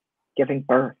 giving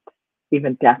birth,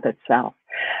 even death itself.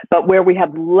 But where we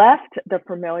have left the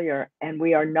familiar and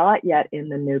we are not yet in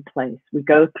the new place, we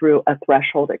go through a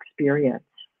threshold experience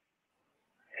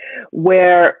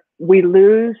where we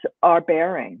lose our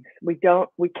bearings. We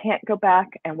can't go back,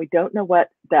 and we don't know what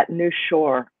that new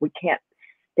shore, we can't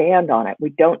stand on it.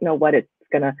 We don't know what it's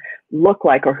going to look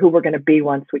like or who we're going to be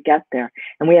once we get there.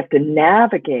 And we have to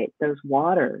navigate those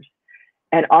waters,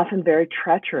 and often very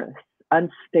treacherous,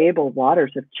 unstable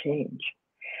waters of change.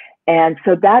 And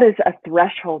so that is a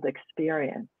threshold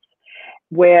experience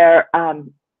where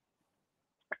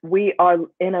we are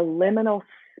in a liminal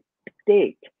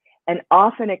state. And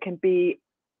often it can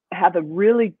have a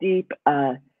really deep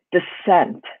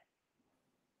descent.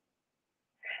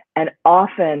 And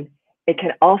often it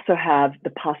can also have the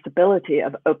possibility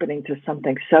of opening to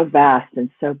something so vast and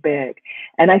so big.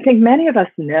 And I think many of us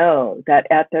know that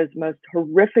at those most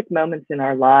horrific moments in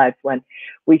our lives when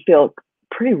we feel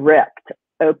pretty ripped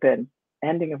open,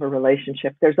 ending of a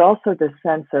relationship, there's also this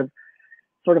sense of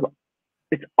sort of,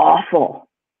 it's awful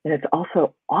and it's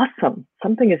also awesome.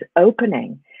 Something is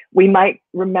opening. We might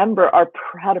remember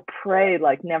how to pray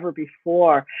like never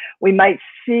before. We might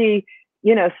see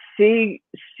the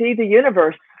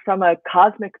universe from a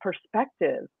cosmic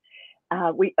perspective.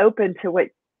 We open to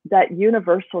that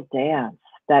universal dance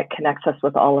that connects us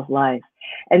with all of life.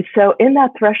 And so in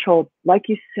that threshold, like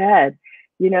you said,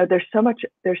 there's so much,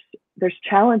 there's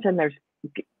challenge and there's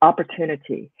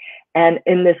opportunity. And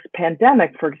in this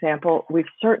pandemic, for example, we've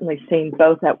certainly seen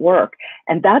both at work.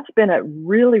 And that's been a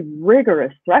really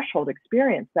rigorous threshold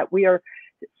experience that we are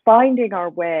finding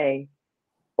our way,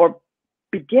 or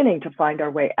beginning to find our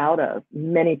way out of.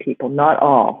 Many people, not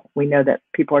all. We know that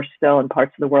people are still in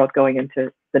parts of the world going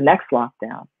into the next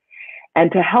lockdown.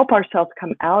 And to help ourselves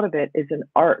come out of it is an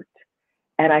art.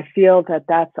 And I feel that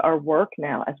that's our work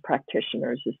now as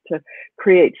practitioners, is to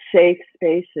create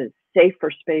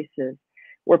safer spaces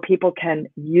where people can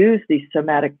use these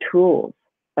somatic tools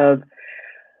of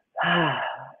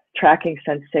tracking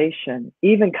sensation,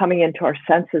 even coming into our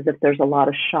senses if there's a lot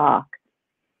of shock.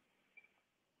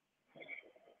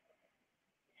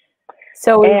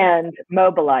 So, and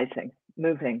mobilizing,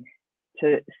 moving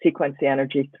to sequence the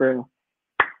energy through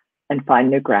and find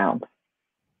new ground.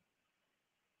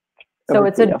 So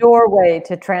it's a doorway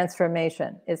to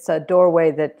transformation. It's a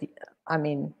doorway that, I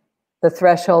mean, the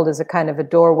threshold is a kind of a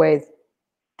doorway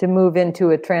to move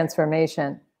into a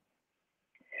transformation.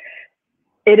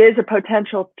 It is a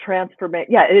potential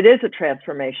transformation. Yeah, it is a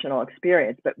transformational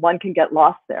experience, but one can get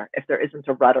lost there if there isn't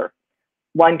a rudder.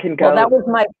 One can go. Well,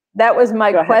 that was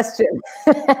my question.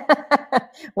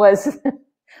 Was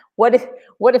what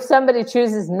if somebody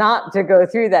chooses not to go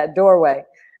through that doorway?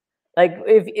 Like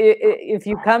if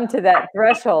you come to that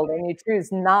threshold and you choose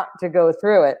not to go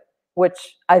through it,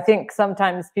 which I think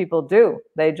sometimes people do,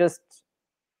 they just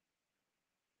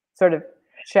sort of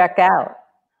check out.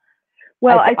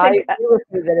 Well, I think agree with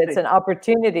you that it's an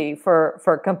opportunity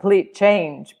for complete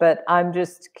change, but I'm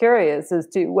just curious as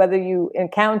to whether you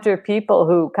encounter people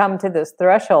who come to this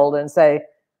threshold and say,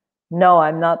 no,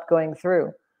 I'm not going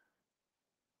through.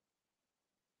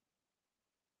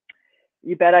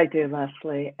 You bet I do,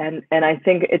 Leslie. And I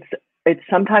think it's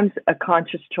sometimes a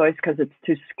conscious choice because it's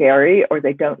too scary or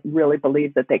they don't really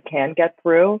believe that they can get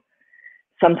through.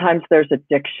 Sometimes there's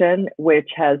addiction,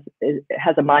 which has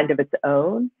a mind of its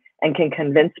own and can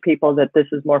convince people that this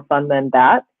is more fun than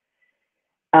that.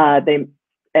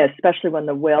 Especially when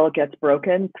the will gets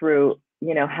broken through,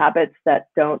 habits that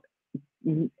don't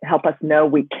help us know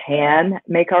we can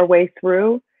make our way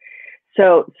through.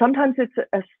 So sometimes it's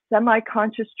a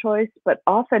semi-conscious choice, but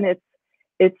often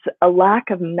it's a lack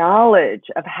of knowledge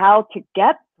of how to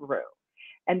get through.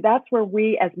 And that's where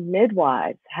we as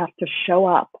midwives have to show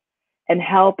up and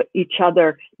help each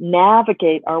other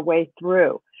navigate our way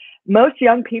through. Most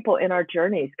young people in our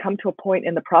journeys come to a point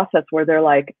in the process where they're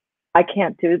like, I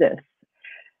can't do this.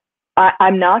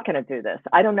 I'm not going to do this.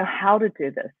 I don't know how to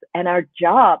do this. And our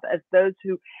job as those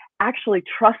who actually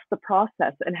trust the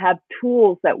process and have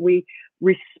tools that we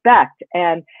respect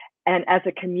and as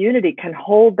a community can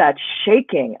hold that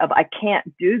shaking of I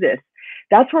can't do this,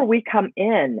 that's where we come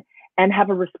in and have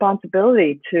a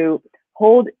responsibility to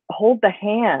hold the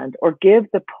hand or give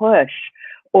the push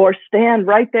or stand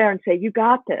right there and say, you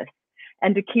got this,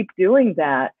 and to keep doing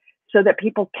that so that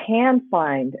people can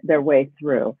find their way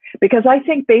through. Because I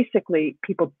think basically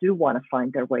people do want to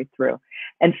find their way through.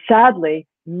 And sadly,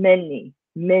 many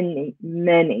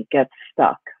get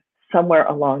stuck somewhere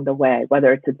along the way,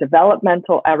 whether it's a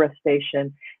developmental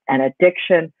arrestation, an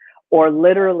addiction, or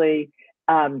literally,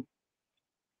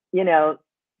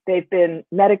 they've been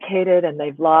medicated and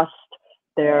they've lost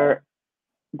their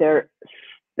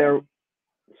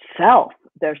self,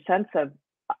 their sense of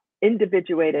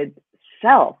individuated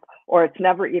self, or it's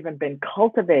never even been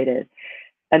cultivated.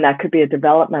 And that could be a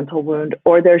developmental wound,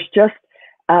 or there's just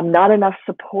not enough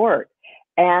support.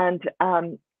 And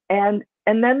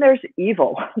then there's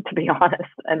evil, to be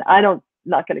honest. And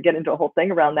not going to get into a whole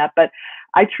thing around that, but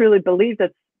I truly believe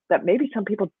that maybe some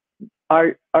people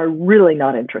are really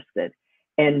not interested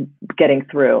in getting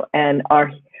through, and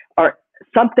are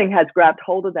something has grabbed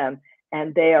hold of them,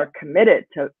 and they are committed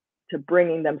to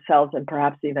bringing themselves and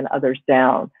perhaps even others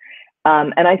down.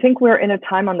 And I think we're in a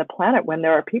time on the planet when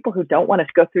there are people who don't want to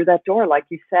go through that door, like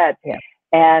you said,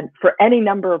 and for any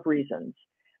number of reasons.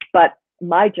 But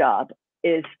my job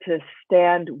is to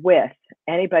stand with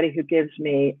anybody who gives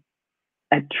me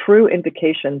a true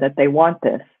indication that they want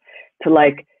this,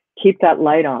 to keep that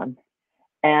light on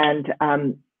and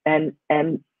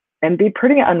be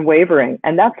pretty unwavering.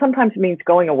 And that sometimes means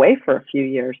going away for a few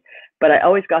years, but I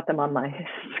always got them on my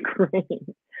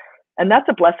screen. And that's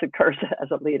a blessed curse as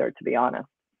a leader, to be honest.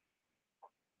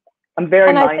 I'm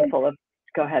very mindful of,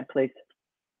 go ahead, please.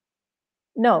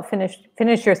 No,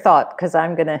 finish your thought, because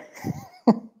I'm going to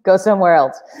go somewhere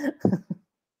else.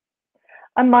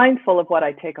 I'm mindful of what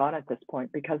I take on at this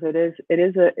point, because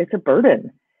it's a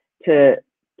burden to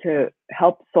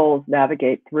help souls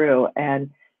navigate through.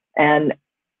 And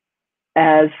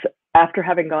as after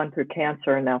having gone through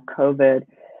cancer and now COVID,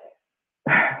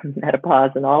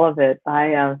 menopause and all of it,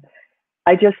 I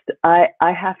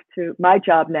have to, my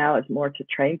job now is more to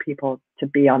train people to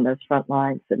be on those front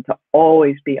lines and to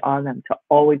always be on them, to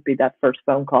always be that first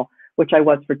phone call, which I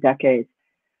was for decades.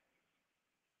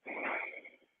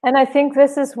 And I think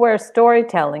this is where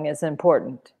storytelling is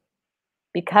important,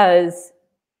 because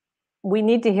we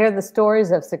need to hear the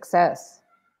stories of success.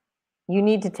 You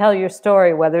need to tell your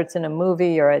story, whether it's in a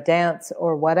movie or a dance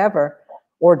or whatever,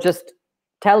 or just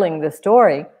telling the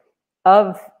story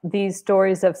of these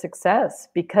stories of success,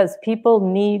 because people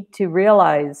need to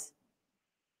realize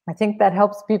I think that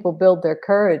helps people build their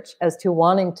courage as to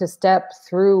wanting to step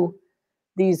through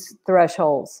these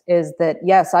thresholds, is that,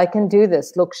 yes, I can do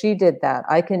this. Look, she did that.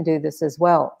 I can do this as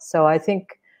well. So I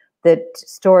think that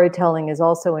storytelling is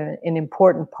also an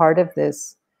important part of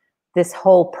this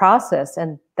whole process.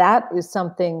 And that is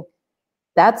something,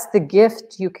 that's the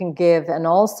gift you can give. And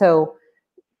also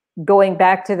going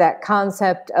back to that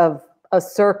concept of a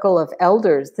circle of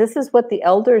elders, this is what the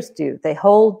elders do. They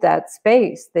hold that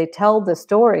space. They tell the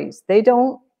stories. They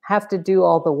don't have to do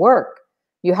all the work.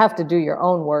 You have to do your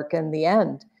own work in the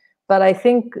end. But I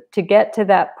think to get to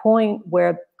that point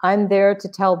where I'm there to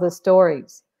tell the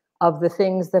stories of the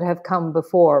things that have come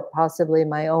before, possibly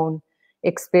my own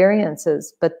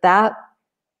experiences, but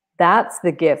that's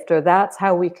the gift, or that's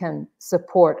how we can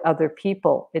support other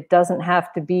people. It doesn't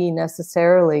have to be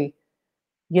necessarily,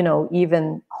 you know,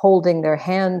 even holding their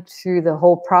hand through the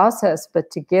whole process,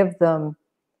 but to give them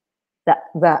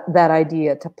that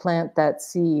idea, to plant that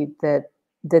seed that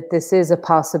this is a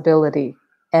possibility,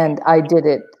 and I did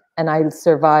it, and I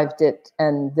survived it,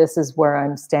 and this is where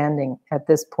I'm standing at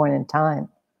this point in time.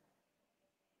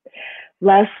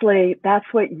 Leslie, that's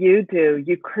what you do.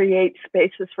 You create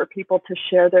spaces for people to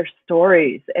share their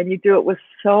stories, and you do it with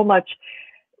so much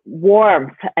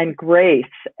warmth and grace.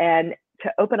 And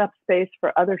to open up space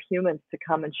for other humans to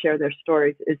come and share their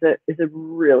stories is a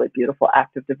really beautiful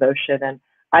act of devotion. And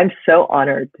I'm so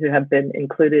honored to have been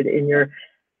included in your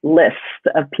list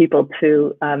of people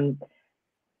to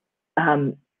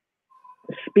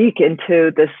speak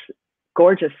into this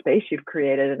gorgeous space you've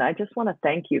created. And I just want to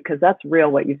thank you, because that's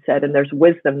real what you said, and there's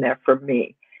wisdom there for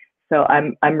me. So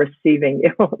I'm receiving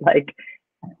you. Like,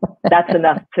 that's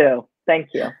enough too. Thank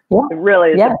you. Yeah. It really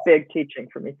is a big teaching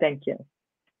for me. Thank you.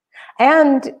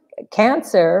 And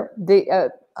cancer,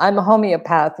 I'm a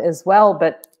homeopath as well,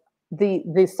 but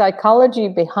the psychology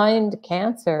behind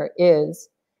cancer is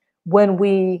when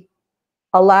we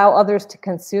allow others to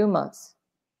consume us.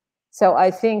 So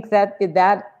I think that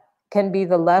can be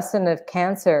the lesson of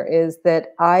cancer, is that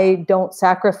I don't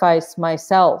sacrifice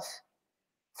myself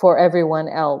for everyone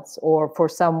else or for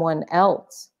someone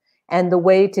else. And the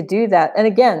way to do that, and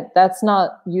again, that's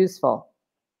not useful.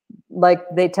 Like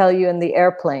they tell you in the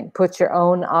airplane, put your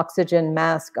own oxygen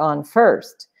mask on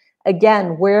first.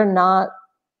 Again, we're not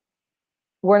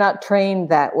trained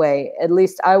that way. At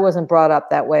least I wasn't brought up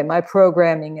that way. My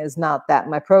programming is not that.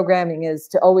 My programming is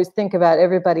to always think about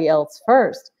everybody else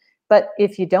first. But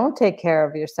if you don't take care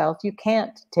of yourself, you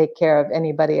can't take care of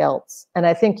anybody else. And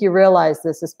I think you realize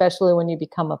this, especially when you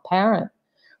become a parent.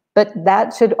 But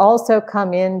that should also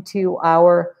come into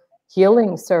our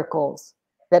healing circles,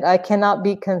 that I cannot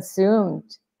be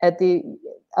consumed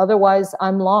otherwise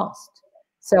I'm lost.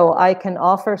 So I can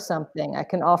offer something. I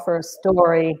can offer a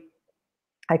story.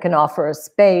 I can offer a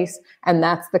space. And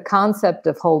that's the concept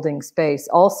of holding space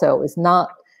also, is not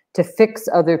to fix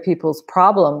other people's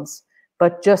problems,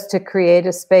 but just to create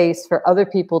a space for other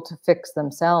people to fix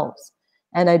themselves.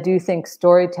 And I do think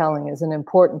storytelling is an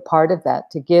important part of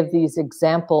that, to give these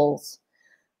examples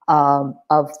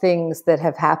of things that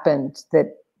have happened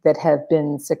that have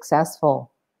been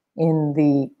successful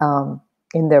in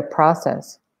their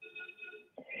process.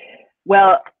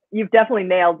 Well, you've definitely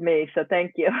nailed me, so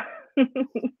thank you.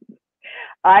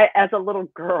 As a little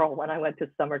girl, when I went to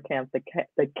summer camp,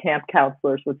 the camp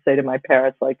counselors would say to my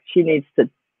parents, like, she needs to,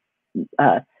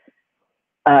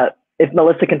 if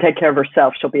Melissa can take care of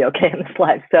herself, she'll be okay in this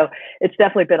life. So it's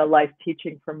definitely been a life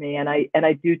teaching for me. And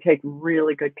I do take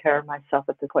really good care of myself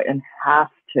at this point, and have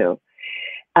to.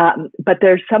 But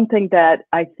there's something that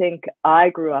I think I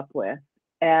grew up with,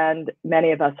 and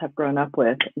many of us have grown up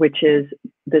with, which is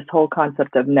this whole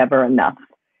concept of never enough.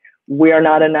 We're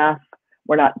not enough.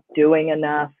 We're not doing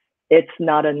enough. It's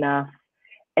not enough.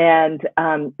 And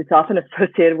it's often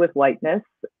associated with whiteness.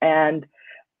 And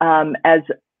as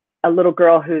a little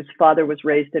girl whose father was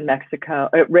raised in Mexico,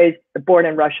 born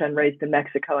in Russia and raised in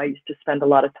Mexico, I used to spend a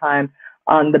lot of time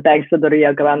on the banks of the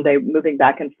Rio Grande, moving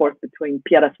back and forth between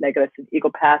Piedras Negras and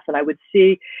Eagle Pass. And I would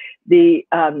see the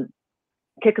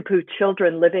Kickapoo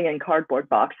children living in cardboard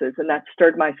boxes. And that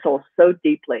stirred my soul so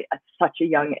deeply at such a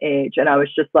young age. And I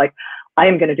was just like, I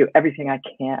am going to do everything I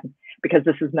can, because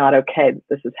this is not okay that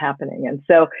this is happening. And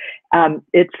so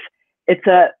it's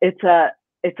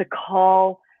a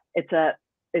call, it's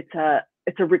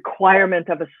a requirement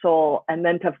of a soul. And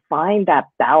then to find that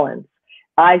balance,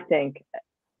 I think,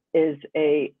 is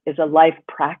a life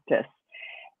practice.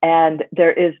 And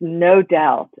there is no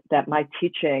doubt that my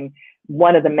teaching,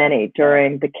 one of the many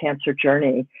during the cancer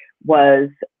journey, was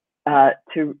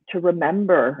to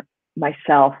remember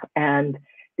myself and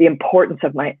the importance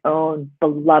of my own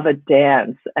beloved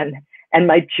dance, and and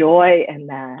my joy in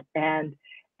that, and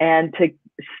to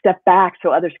step back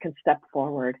so others can step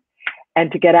forward,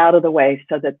 and to get out of the way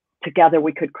so that together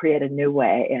we could create a new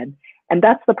way. And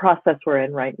that's the process we're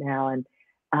in right now.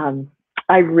 And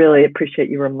I really appreciate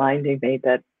you reminding me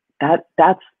that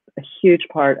that's a huge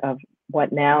part of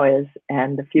what now is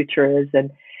and the future is. And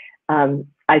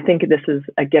I think this is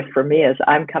a gift for me as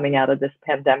I'm coming out of this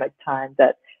pandemic time,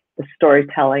 that the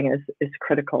storytelling is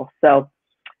critical. So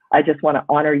I just want to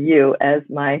honor you as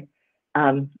my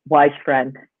wise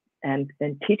friend and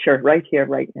teacher right here,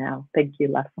 right now. Thank you,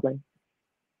 Leslie.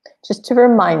 Just to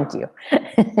remind you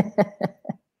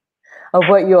of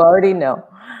what you already know.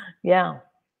 Yeah.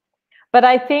 But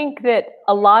I think that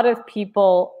a lot of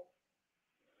people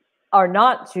are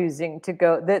not choosing to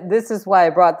go. This is why I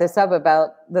brought this up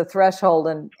about the threshold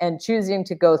and choosing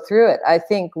to go through it. I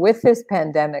think with this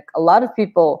pandemic, a lot of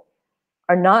people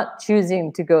are not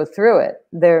choosing to go through it.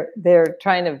 They're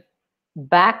trying to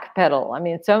backpedal. I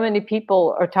mean, so many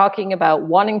people are talking about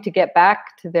wanting to get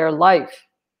back to their life,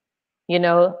 you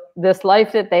know, this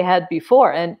life that they had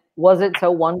before. And was it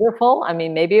so wonderful? I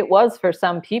mean, maybe it was for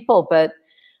some people, but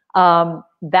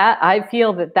that I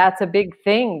feel that that's a big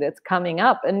thing that's coming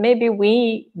up. And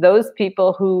maybe those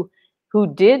people who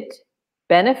did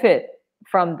benefit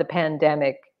from the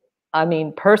pandemic, I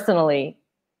mean, personally,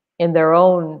 in their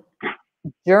own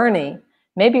journey,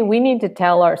 maybe we need to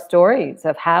tell our stories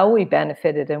of how we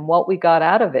benefited and what we got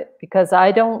out of it, because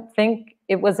I don't think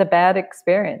it was a bad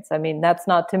experience. I mean, that's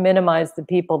not to minimize the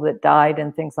people that died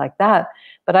and things like that,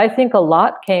 but I think a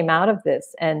lot came out of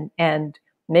this, and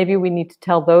maybe we need to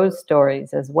tell those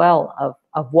stories as well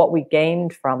of what we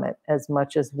gained from it as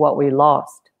much as what we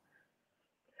lost.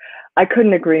 I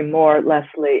couldn't agree more,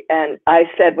 Leslie. And I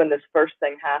said when this first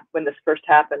happened,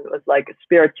 it was like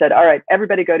Spirit said, all right,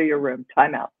 everybody go to your room,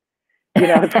 time out. You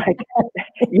know, it's like,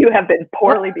 you have been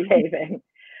poorly behaving.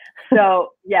 So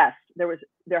yes,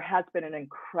 there has been an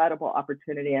incredible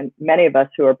opportunity, and many of us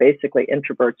who are basically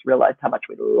introverts realize how much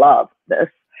we love this.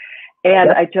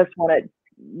 And I just want to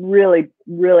really,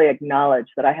 really acknowledge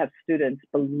that I have students,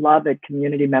 beloved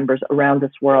community members around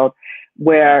this world,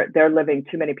 where they're living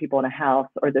too many people in a house,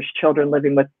 or there's children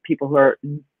living with people who are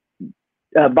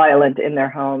violent in their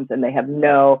homes and they have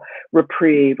no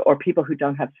reprieve, or people who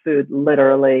don't have food,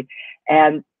 literally.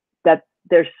 And that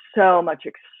there's so much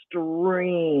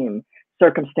extreme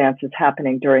circumstances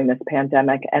happening during this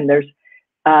pandemic, and there's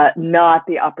not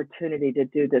the opportunity to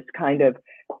do this kind of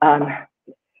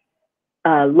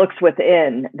looks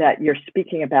within that you're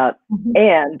speaking about. Mm-hmm.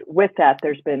 And with that,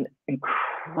 there's been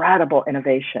incredible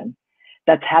innovation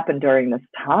that's happened during this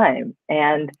time,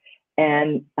 and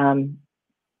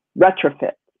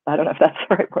retrofit. I don't know if that's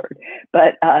the right word,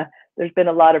 but there's been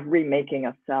a lot of remaking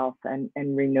of self and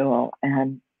renewal,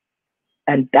 and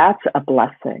that's a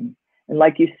blessing. And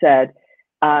like you said,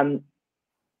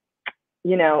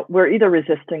 you know, we're either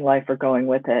resisting life or going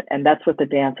with it, and that's what the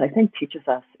dance, I think, teaches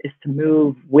us, is to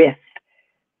move with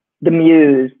the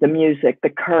muse, the music, the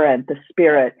current, the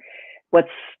spirit, what's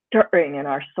stirring in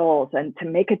our souls, and to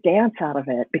make a dance out of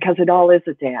it, because it all is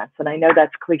a dance. And I know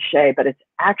that's cliche, but it's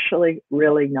actually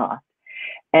really not.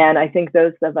 And I think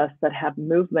those of us that have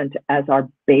movement as our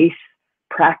base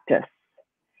practice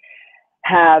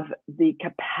have the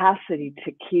capacity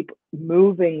to keep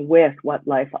moving with what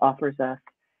life offers us,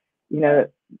 you know,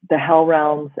 the hell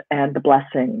realms and the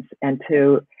blessings, and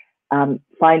to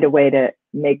find a way to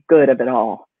make good of it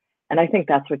all. And I think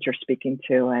that's what you're speaking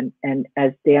to. And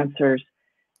as dancers,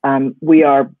 we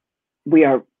are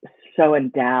so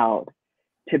endowed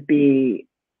to be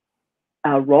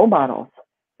role models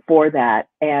for that,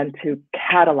 and to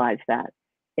catalyze that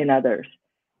in others.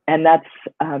 And that's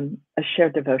a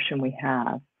shared devotion we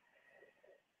have.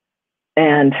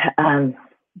 And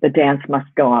the dance must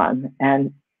go on.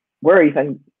 And we're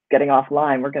even getting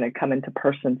offline. We're going to come into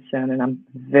person soon, and I'm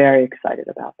very excited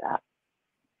about that.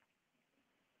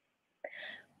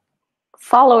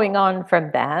 Following on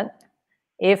from that,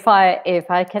 if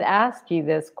I could ask you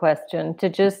this question, to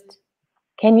just,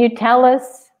 can you tell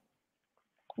us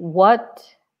what,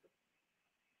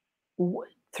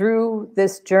 through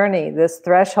this journey, this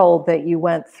threshold that you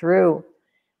went through,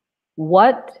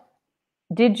 what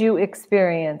did you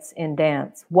experience in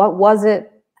dance? What was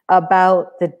it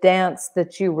about the dance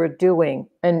that you were doing?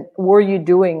 And were you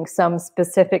doing some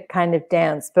specific kind of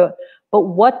dance? But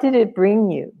what did it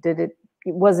bring you?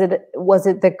 Was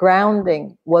it the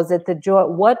grounding? Was it the joy?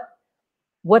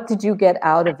 What did you get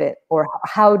out of it, or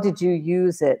how did you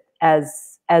use it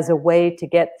as a way to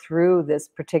get through this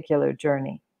particular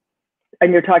journey?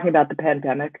 And you're talking about the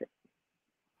pandemic?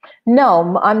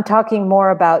 No, I'm talking more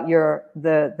about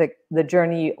the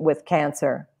journey with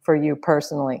cancer for you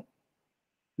personally?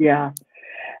 Yeah.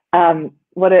 Thank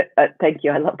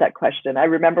you. I love that question. I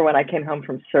remember when I came home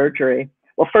from surgery.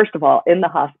 Well, first of all, in the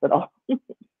hospital,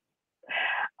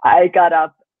 I got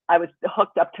up. I was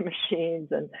hooked up to machines,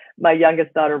 and my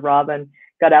youngest daughter, Robin,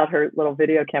 got out her little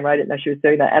video camera. I didn't know she was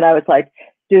doing that. And I was like,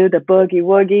 do the boogie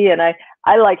woogie. And I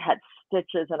like had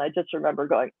stitches, and I just remember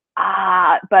going,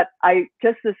 but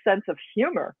just this sense of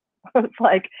humor. It's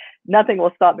like nothing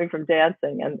will stop me from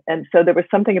dancing. And so there was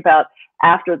something about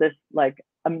after this like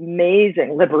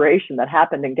amazing liberation that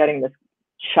happened in getting this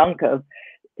chunk of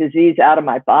disease out of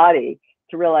my body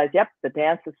to realize, yep, the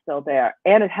dance is still there.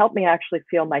 And it helped me actually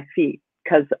feel my feet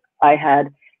because I'd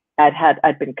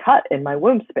been cut in my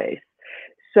womb space.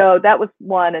 So that was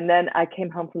one. And then I came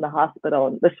home from the hospital,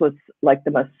 and this was like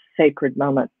the most sacred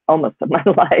moment almost of my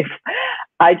life.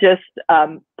 I just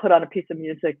put on a piece of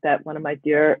music that one of my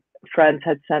dear friends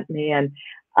had sent me, and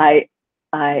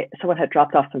someone had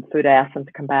dropped off some food. I asked them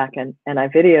to come back, and I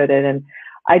videoed it, and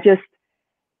I just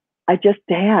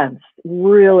danced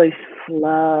really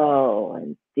slow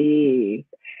and deep.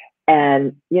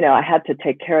 And, I had to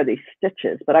take care of these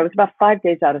stitches, but I was about 5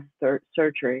 days out of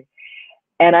surgery.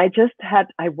 And I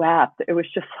wept. It was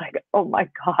just like, oh my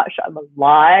gosh, I'm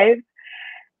alive.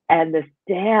 And this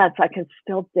dance, I can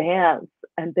still dance.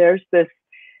 And there's this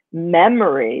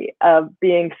memory of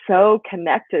being so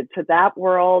connected to that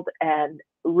world and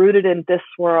rooted in this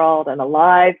world and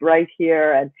alive right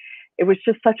here. And it was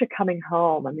just such a coming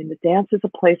home. I mean, the dance is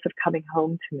a place of coming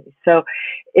home to me. So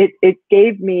it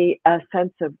gave me a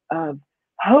sense of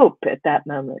hope at that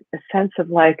moment, a sense of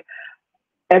like,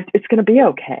 it's going to be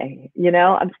okay.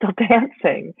 I'm still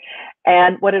dancing.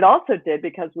 And what it also did,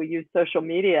 because we use social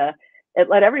media, it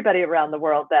let everybody around the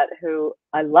world who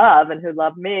I love and who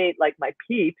love me, like my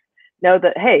peeps, know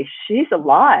that, hey, she's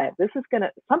alive.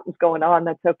 Something's going on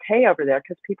that's okay over there,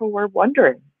 because people were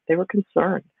wondering, they were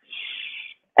concerned.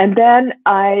 And then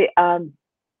I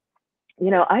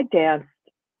danced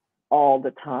all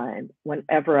the time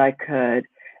whenever I could.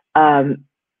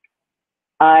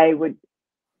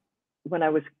 When I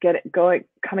was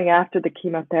coming after the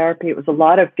chemotherapy, it was a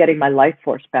lot of getting my life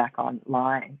force back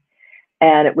online.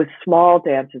 And it was small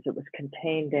dances. It was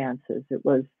contained dances. It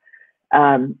was,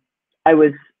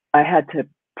 I had to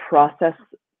process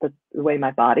the way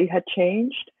my body had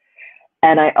changed.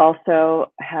 And I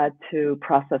also had to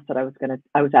process that I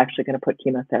was actually going to put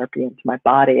chemotherapy into my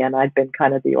body. And I'd been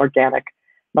kind of the organic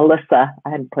Melissa. I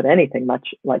hadn't put anything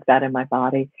much like that in my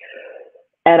body.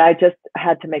 And I just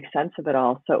had to make sense of it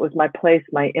all. So it was my place,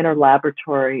 my inner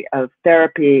laboratory of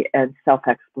therapy and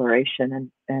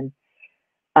self-exploration. And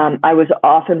I was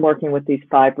often working with these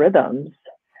 5 rhythms.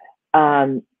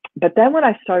 But then when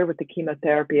I started with the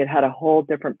chemotherapy, it had a whole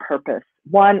different purpose.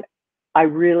 One, I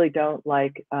really don't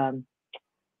like,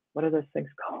 what are those things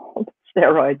called?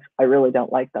 Steroids. I really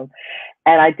don't like them.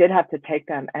 And I did have to take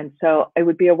them. And so it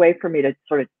would be a way for me to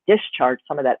sort of discharge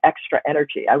some of that extra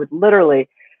energy. I would literally,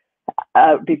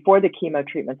 before the chemo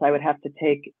treatments, I would have to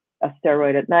take a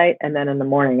steroid at night and then in the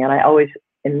morning. And I always,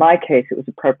 in my case, it was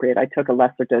appropriate. I took a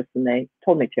lesser dose than they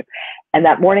told me to. And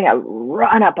that morning I would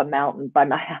run up a mountain by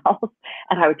my house,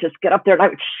 and I would just get up there and I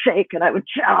would shake, and I was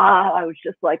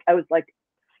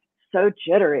so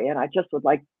jittery, and I just would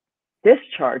like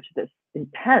discharge this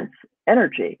intense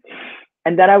energy.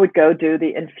 And then I would go do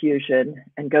the infusion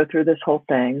and go through this whole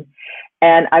thing.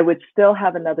 And I would still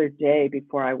have another day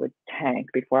before I would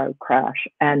tank, before I would crash.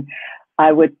 And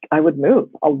I would move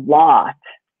a lot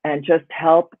and just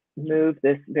help move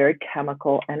this very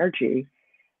chemical energy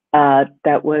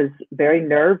that was very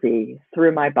nervy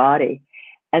through my body.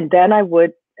 And then I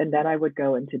would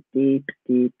go into deep,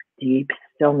 deep, deep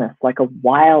stillness, like a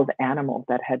wild animal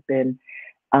that had been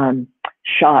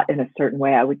shot in a certain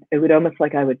way. It would almost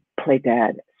like I would play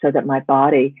dead, so that my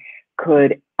body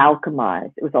could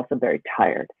alchemize. It was also very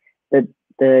tired, the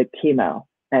chemo,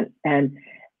 and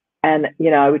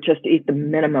I would just eat the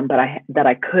minimum that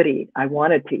I could eat. I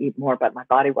wanted to eat more, but my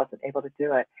body wasn't able to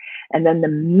do it. And then the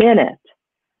minute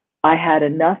I had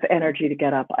enough energy to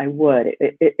get up, I would.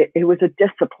 It was a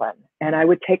discipline, and I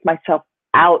would take myself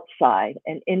outside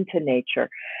and into nature.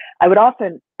 I would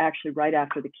often, actually, right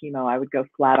after the chemo, I would go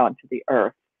flat onto the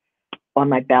earth on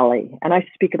my belly. And I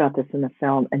speak about this in the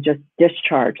film, and just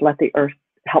discharge, let the earth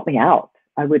help me out.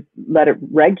 I would let it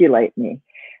regulate me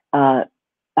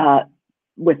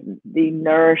with the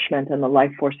nourishment and the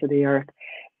life force of the earth.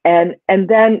 And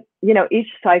then, each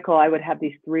cycle, I would have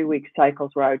these 3-week cycles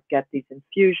where I would get these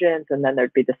infusions, and then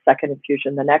there'd be the second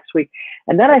infusion the next week.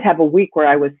 And then I'd have a week where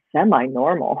I was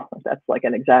semi-normal. That's like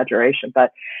an exaggeration,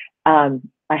 but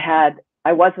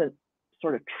I wasn't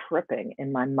sort of tripping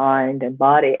in my mind and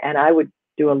body. And I would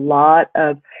do a lot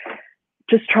of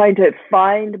just trying to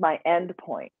find my end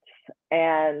points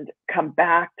and come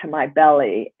back to my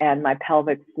belly and my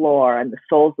pelvic floor and the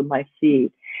soles of my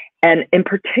feet. And in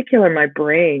particular, my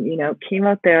brain.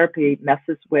 Chemotherapy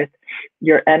messes with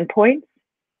your endpoints.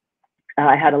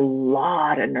 I had a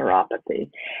lot of neuropathy,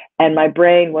 and my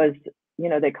brain was,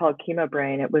 they call it chemo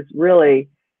brain. It was really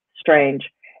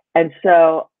strange. And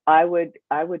so I would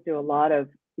do a lot of,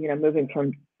 moving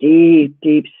from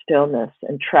deep stillness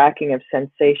and tracking of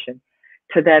sensation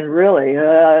to then really,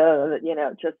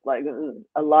 just like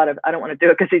a lot of, I don't want to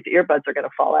do it because these earbuds are going to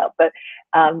fall out, but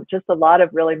just a lot of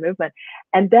really movement.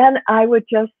 And then I would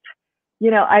just,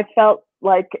 I felt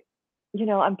like,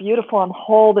 I'm beautiful, I'm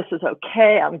whole, this is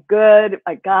okay, I'm good,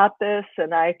 I got this.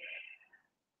 And I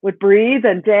would breathe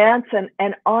and dance.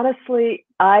 And honestly,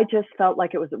 I just felt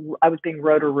like I was being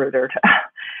rotor-rooted.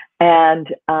 and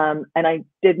I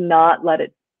did not let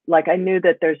it, like, I knew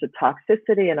that there's a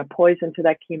toxicity and a poison to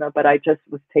that chemo, but I just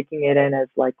was taking it in as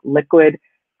like liquid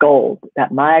gold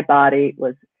that my body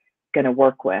was going to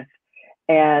work with.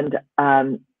 And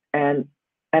I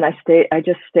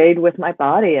just stayed with my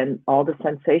body and all the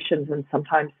sensations. And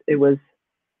sometimes it was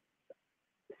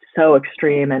so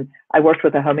extreme. And I worked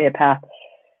with a homeopath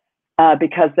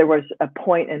because there was a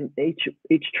point in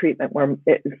each treatment where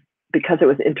because it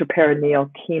was intraperitoneal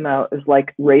chemo, it was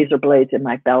like razor blades in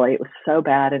my belly. It was so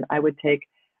bad. And I would take,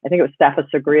 I think it was Staph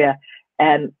aureus,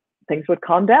 and things would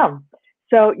calm down.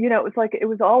 So, it was like, it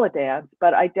was all a dance,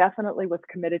 but I definitely was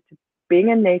committed to being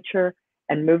in nature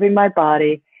and moving my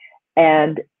body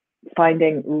and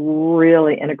finding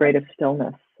really integrative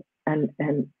stillness. And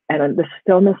the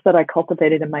stillness that I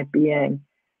cultivated in my being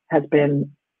has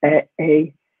been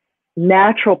a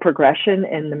natural progression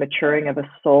in the maturing of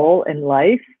a soul in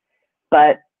life,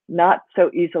 but not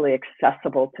so easily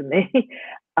accessible to me.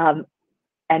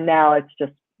 And now it's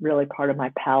just really part of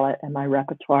my palette and my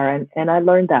repertoire. And I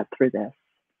learned that through this.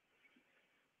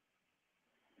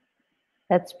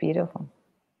 That's beautiful.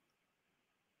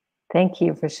 Thank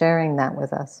you for sharing that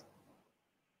with us.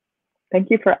 Thank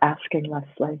you for asking,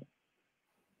 Leslie.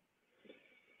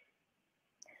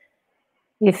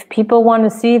 If people want to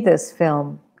see this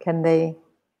film, can they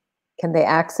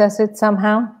access it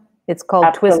somehow? It's called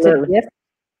Absolutely. Twisted Gift.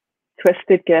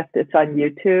 Twisted Gift. It's on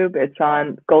YouTube. It's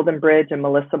on Golden Bridge and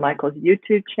Melissa Michaels'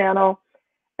 YouTube channel.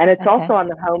 And it's also on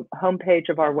the homepage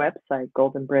of our website,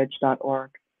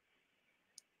 goldenbridge.org.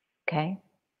 Okay.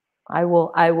 I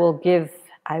will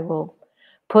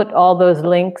put all those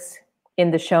links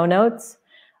in the show notes.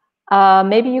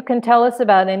 Maybe you can tell us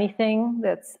about anything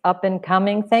that's up and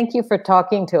coming. Thank you for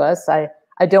talking to us. I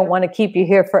don't want to keep you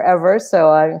here forever,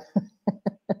 so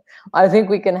I think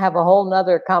we can have a whole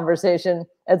nother conversation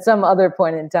at some other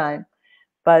point in time.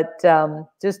 But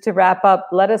just to wrap up,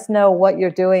 let us know what you're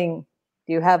doing.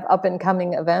 Do you have up and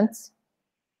coming events?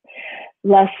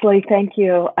 Leslie, thank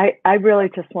you. I really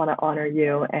just want to honor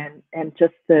you and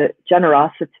just the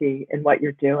generosity in what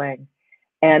you're doing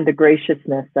and the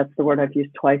graciousness. That's the word I've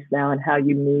used twice now, and how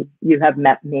you have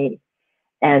met me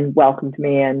and welcomed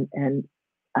me and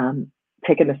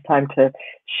taken this time to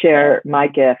share my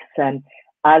gifts. And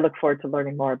I look forward to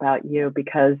learning more about you,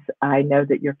 because I know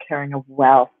that you're carrying a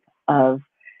wealth of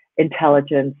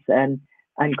intelligence and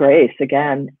grace,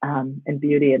 again, and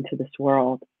beauty into this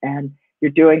world. And you're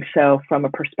doing so from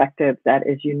a perspective that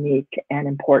is unique and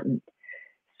important.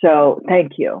 So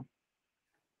thank you.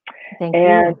 Thank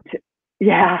you.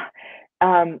 Yeah,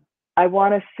 I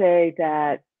want to say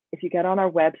that if you get on our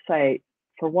website,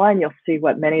 for one, you'll see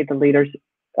what many of the leaders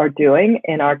are doing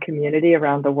in our community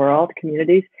around the world,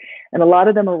 communities, and a lot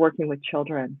of them are working with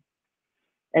children.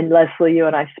 And Leslie, you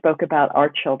and I spoke about our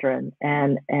children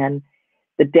and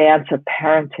the dance of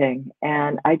parenting.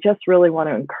 And I just really want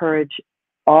to encourage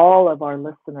all of our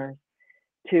listeners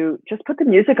to just put the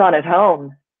music on at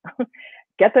home.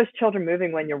 Get those children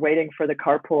moving when you're waiting for the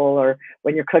carpool, or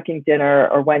when you're cooking dinner,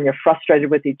 or when you're frustrated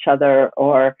with each other,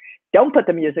 or don't put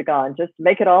the music on, just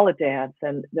make it all a dance.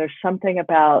 And there's something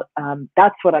about,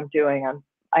 that's what I'm doing.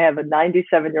 I have a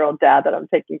 97-year-old dad that I'm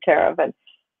taking care of, and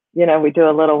we do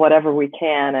a little whatever we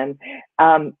can.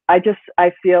 And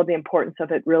I feel the importance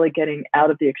of it really getting out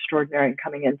of the extraordinary and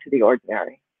coming into the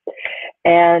ordinary.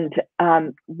 And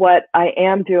what I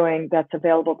am doing that's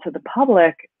available to the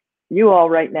public, you all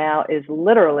right now, is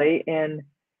literally in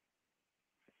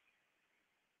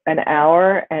an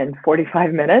hour and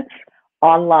 45 minutes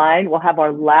online. We'll have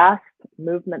our last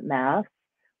movement mass,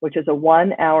 which is a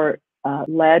 1-hour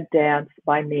led dance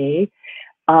by me.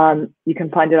 You can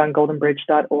find it on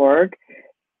goldenbridge.org.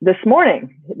 this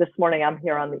morning. This morning, I'm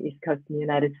here on the East Coast of the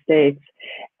United States,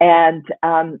 and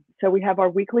so we have our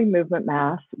weekly movement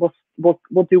mass. We'll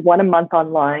do one a month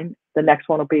online. The next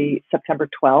one will be September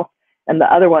 12th, and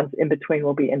the other ones in between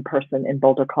will be in person in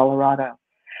Boulder, Colorado.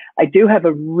 I do have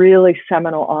a really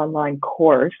seminal online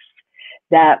course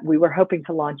that we were hoping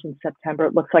to launch in September.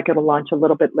 It looks like it'll launch a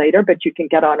little bit later, but you can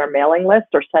get on our mailing list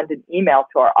or send an email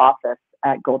to our office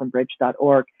at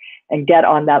goldenbridge.org and get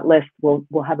on that list. We'll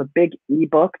have a big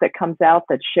ebook that comes out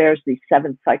that shares the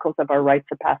 7 cycles of our rites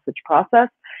of passage process.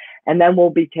 And then we'll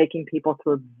be taking people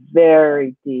through a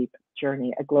very deep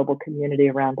journey, a global community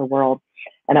around the world.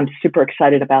 And I'm super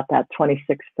excited about that.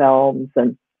 26 films,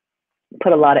 and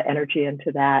put a lot of energy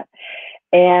into that.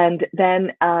 And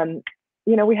then,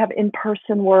 we have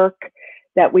in-person work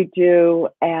that we do,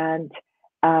 and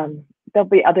there'll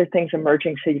be other things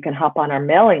emerging, so you can hop on our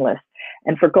mailing list.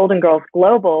 And for Golden Girls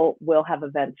Global, we'll have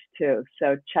events too.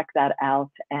 So check that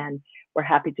out, and we're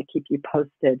happy to keep you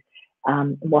posted.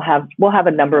 We'll have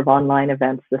a number of online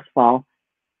events this fall.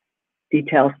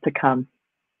 Details to come.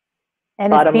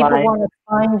 And if people want to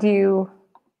find you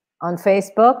on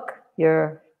Facebook,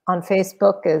 you're on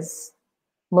Facebook as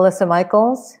Melissa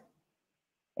Michaels,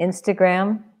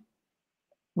 Instagram,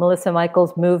 Melissa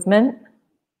Michaels Movement.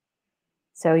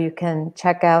 So you can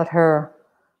check out her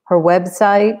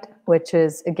website, which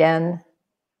is, again,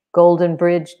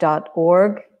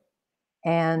 goldenbridge.org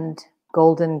and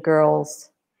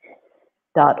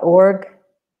goldengirls.org.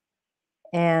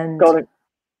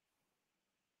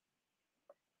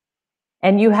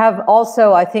 And you have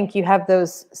also, I think you have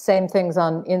those same things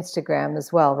on Instagram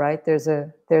as well, right? There's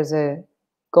a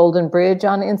Golden Bridge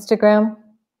on Instagram.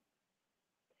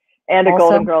 And a also?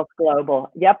 Golden Girls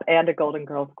Global. Yep, and a Golden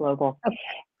Girls Global. Okay.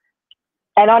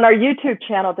 And on our YouTube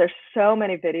channel, there's so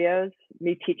many videos,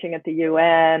 me teaching at the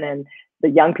UN and the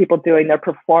young people doing their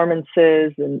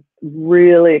performances, and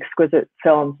really exquisite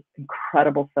films,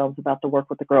 incredible films about the work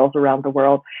with the girls around the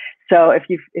world. So if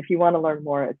you want to learn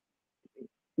more,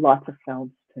 lots of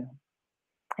films too.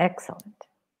 Excellent.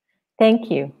 Thank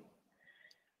you.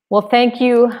 Well, thank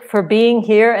you for being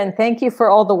here, and thank you for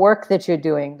all the work that you're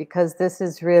doing, because this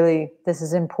is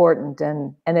important,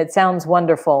 and it sounds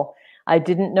wonderful. I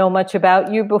didn't know much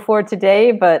about you before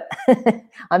today, but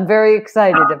I'm very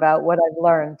excited about what I've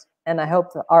learned, and I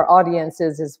hope our audience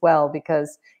is as well,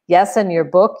 because yes, in your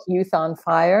book, Youth on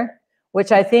Fire,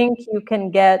 which I think you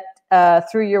can get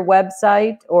through your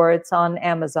website, or it's on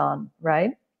Amazon,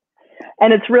 right?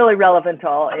 And it's really relevant to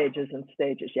all ages and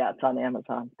stages. Yeah, it's on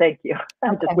Amazon. Thank you.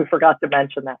 Okay. We forgot to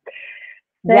mention that.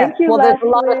 Thank you, well, Leslie. there's a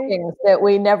lot of things that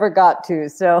we never got to.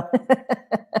 So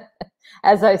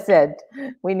as I said,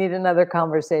 we need another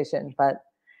conversation. But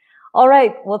all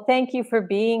right. Well, thank you for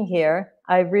being here.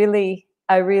 I really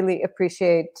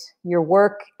appreciate your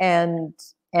work and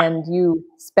you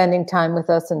spending time with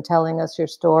us and telling us your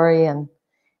story and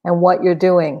what you're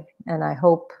doing. And I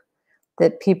hope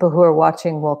that people who are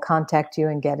watching will contact you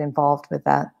and get involved with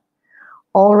that.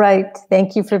 All right.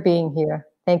 Thank you for being here.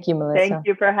 Thank you, Melissa. Thank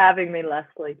you for having me,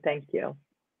 Leslie. Thank you.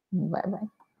 Bye-bye.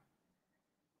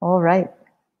 All right.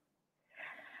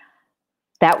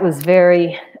 That was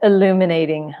very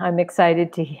illuminating. I'm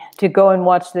excited to go and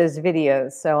watch those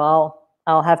videos. So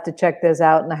I'll have to check those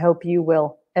out, and I hope you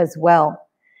will as well.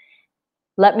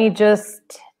 Let me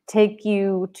just take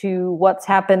you to what's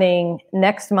happening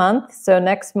next month. So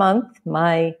next month,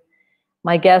 my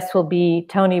guest will be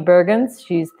Toni Bergens.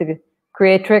 She's the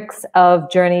creatrix of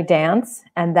Journey Dance,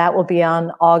 and that will be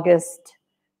on August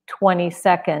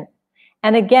 22nd.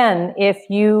 And again, if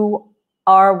you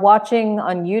are watching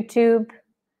on YouTube,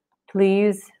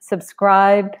 please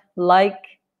subscribe,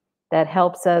 like. That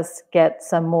helps us get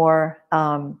some more,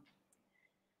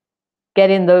 get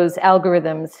in those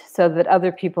algorithms so that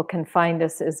other people can find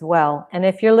us as well. And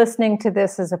if you're listening to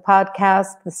this as a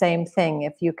podcast, the same thing.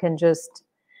 If you can just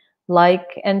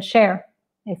like and share.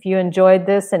 If you enjoyed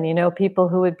this and you know people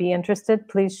who would be interested,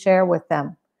 please share with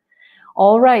them.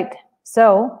 All right.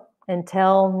 So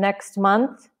until next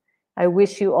month, I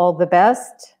wish you all the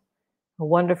best, a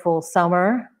wonderful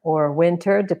summer or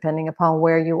winter, depending upon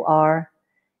where you are.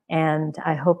 And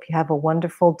I hope you have a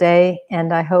wonderful day,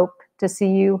 and I hope to see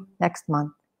you next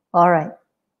month. All right.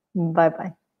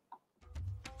 Bye-bye.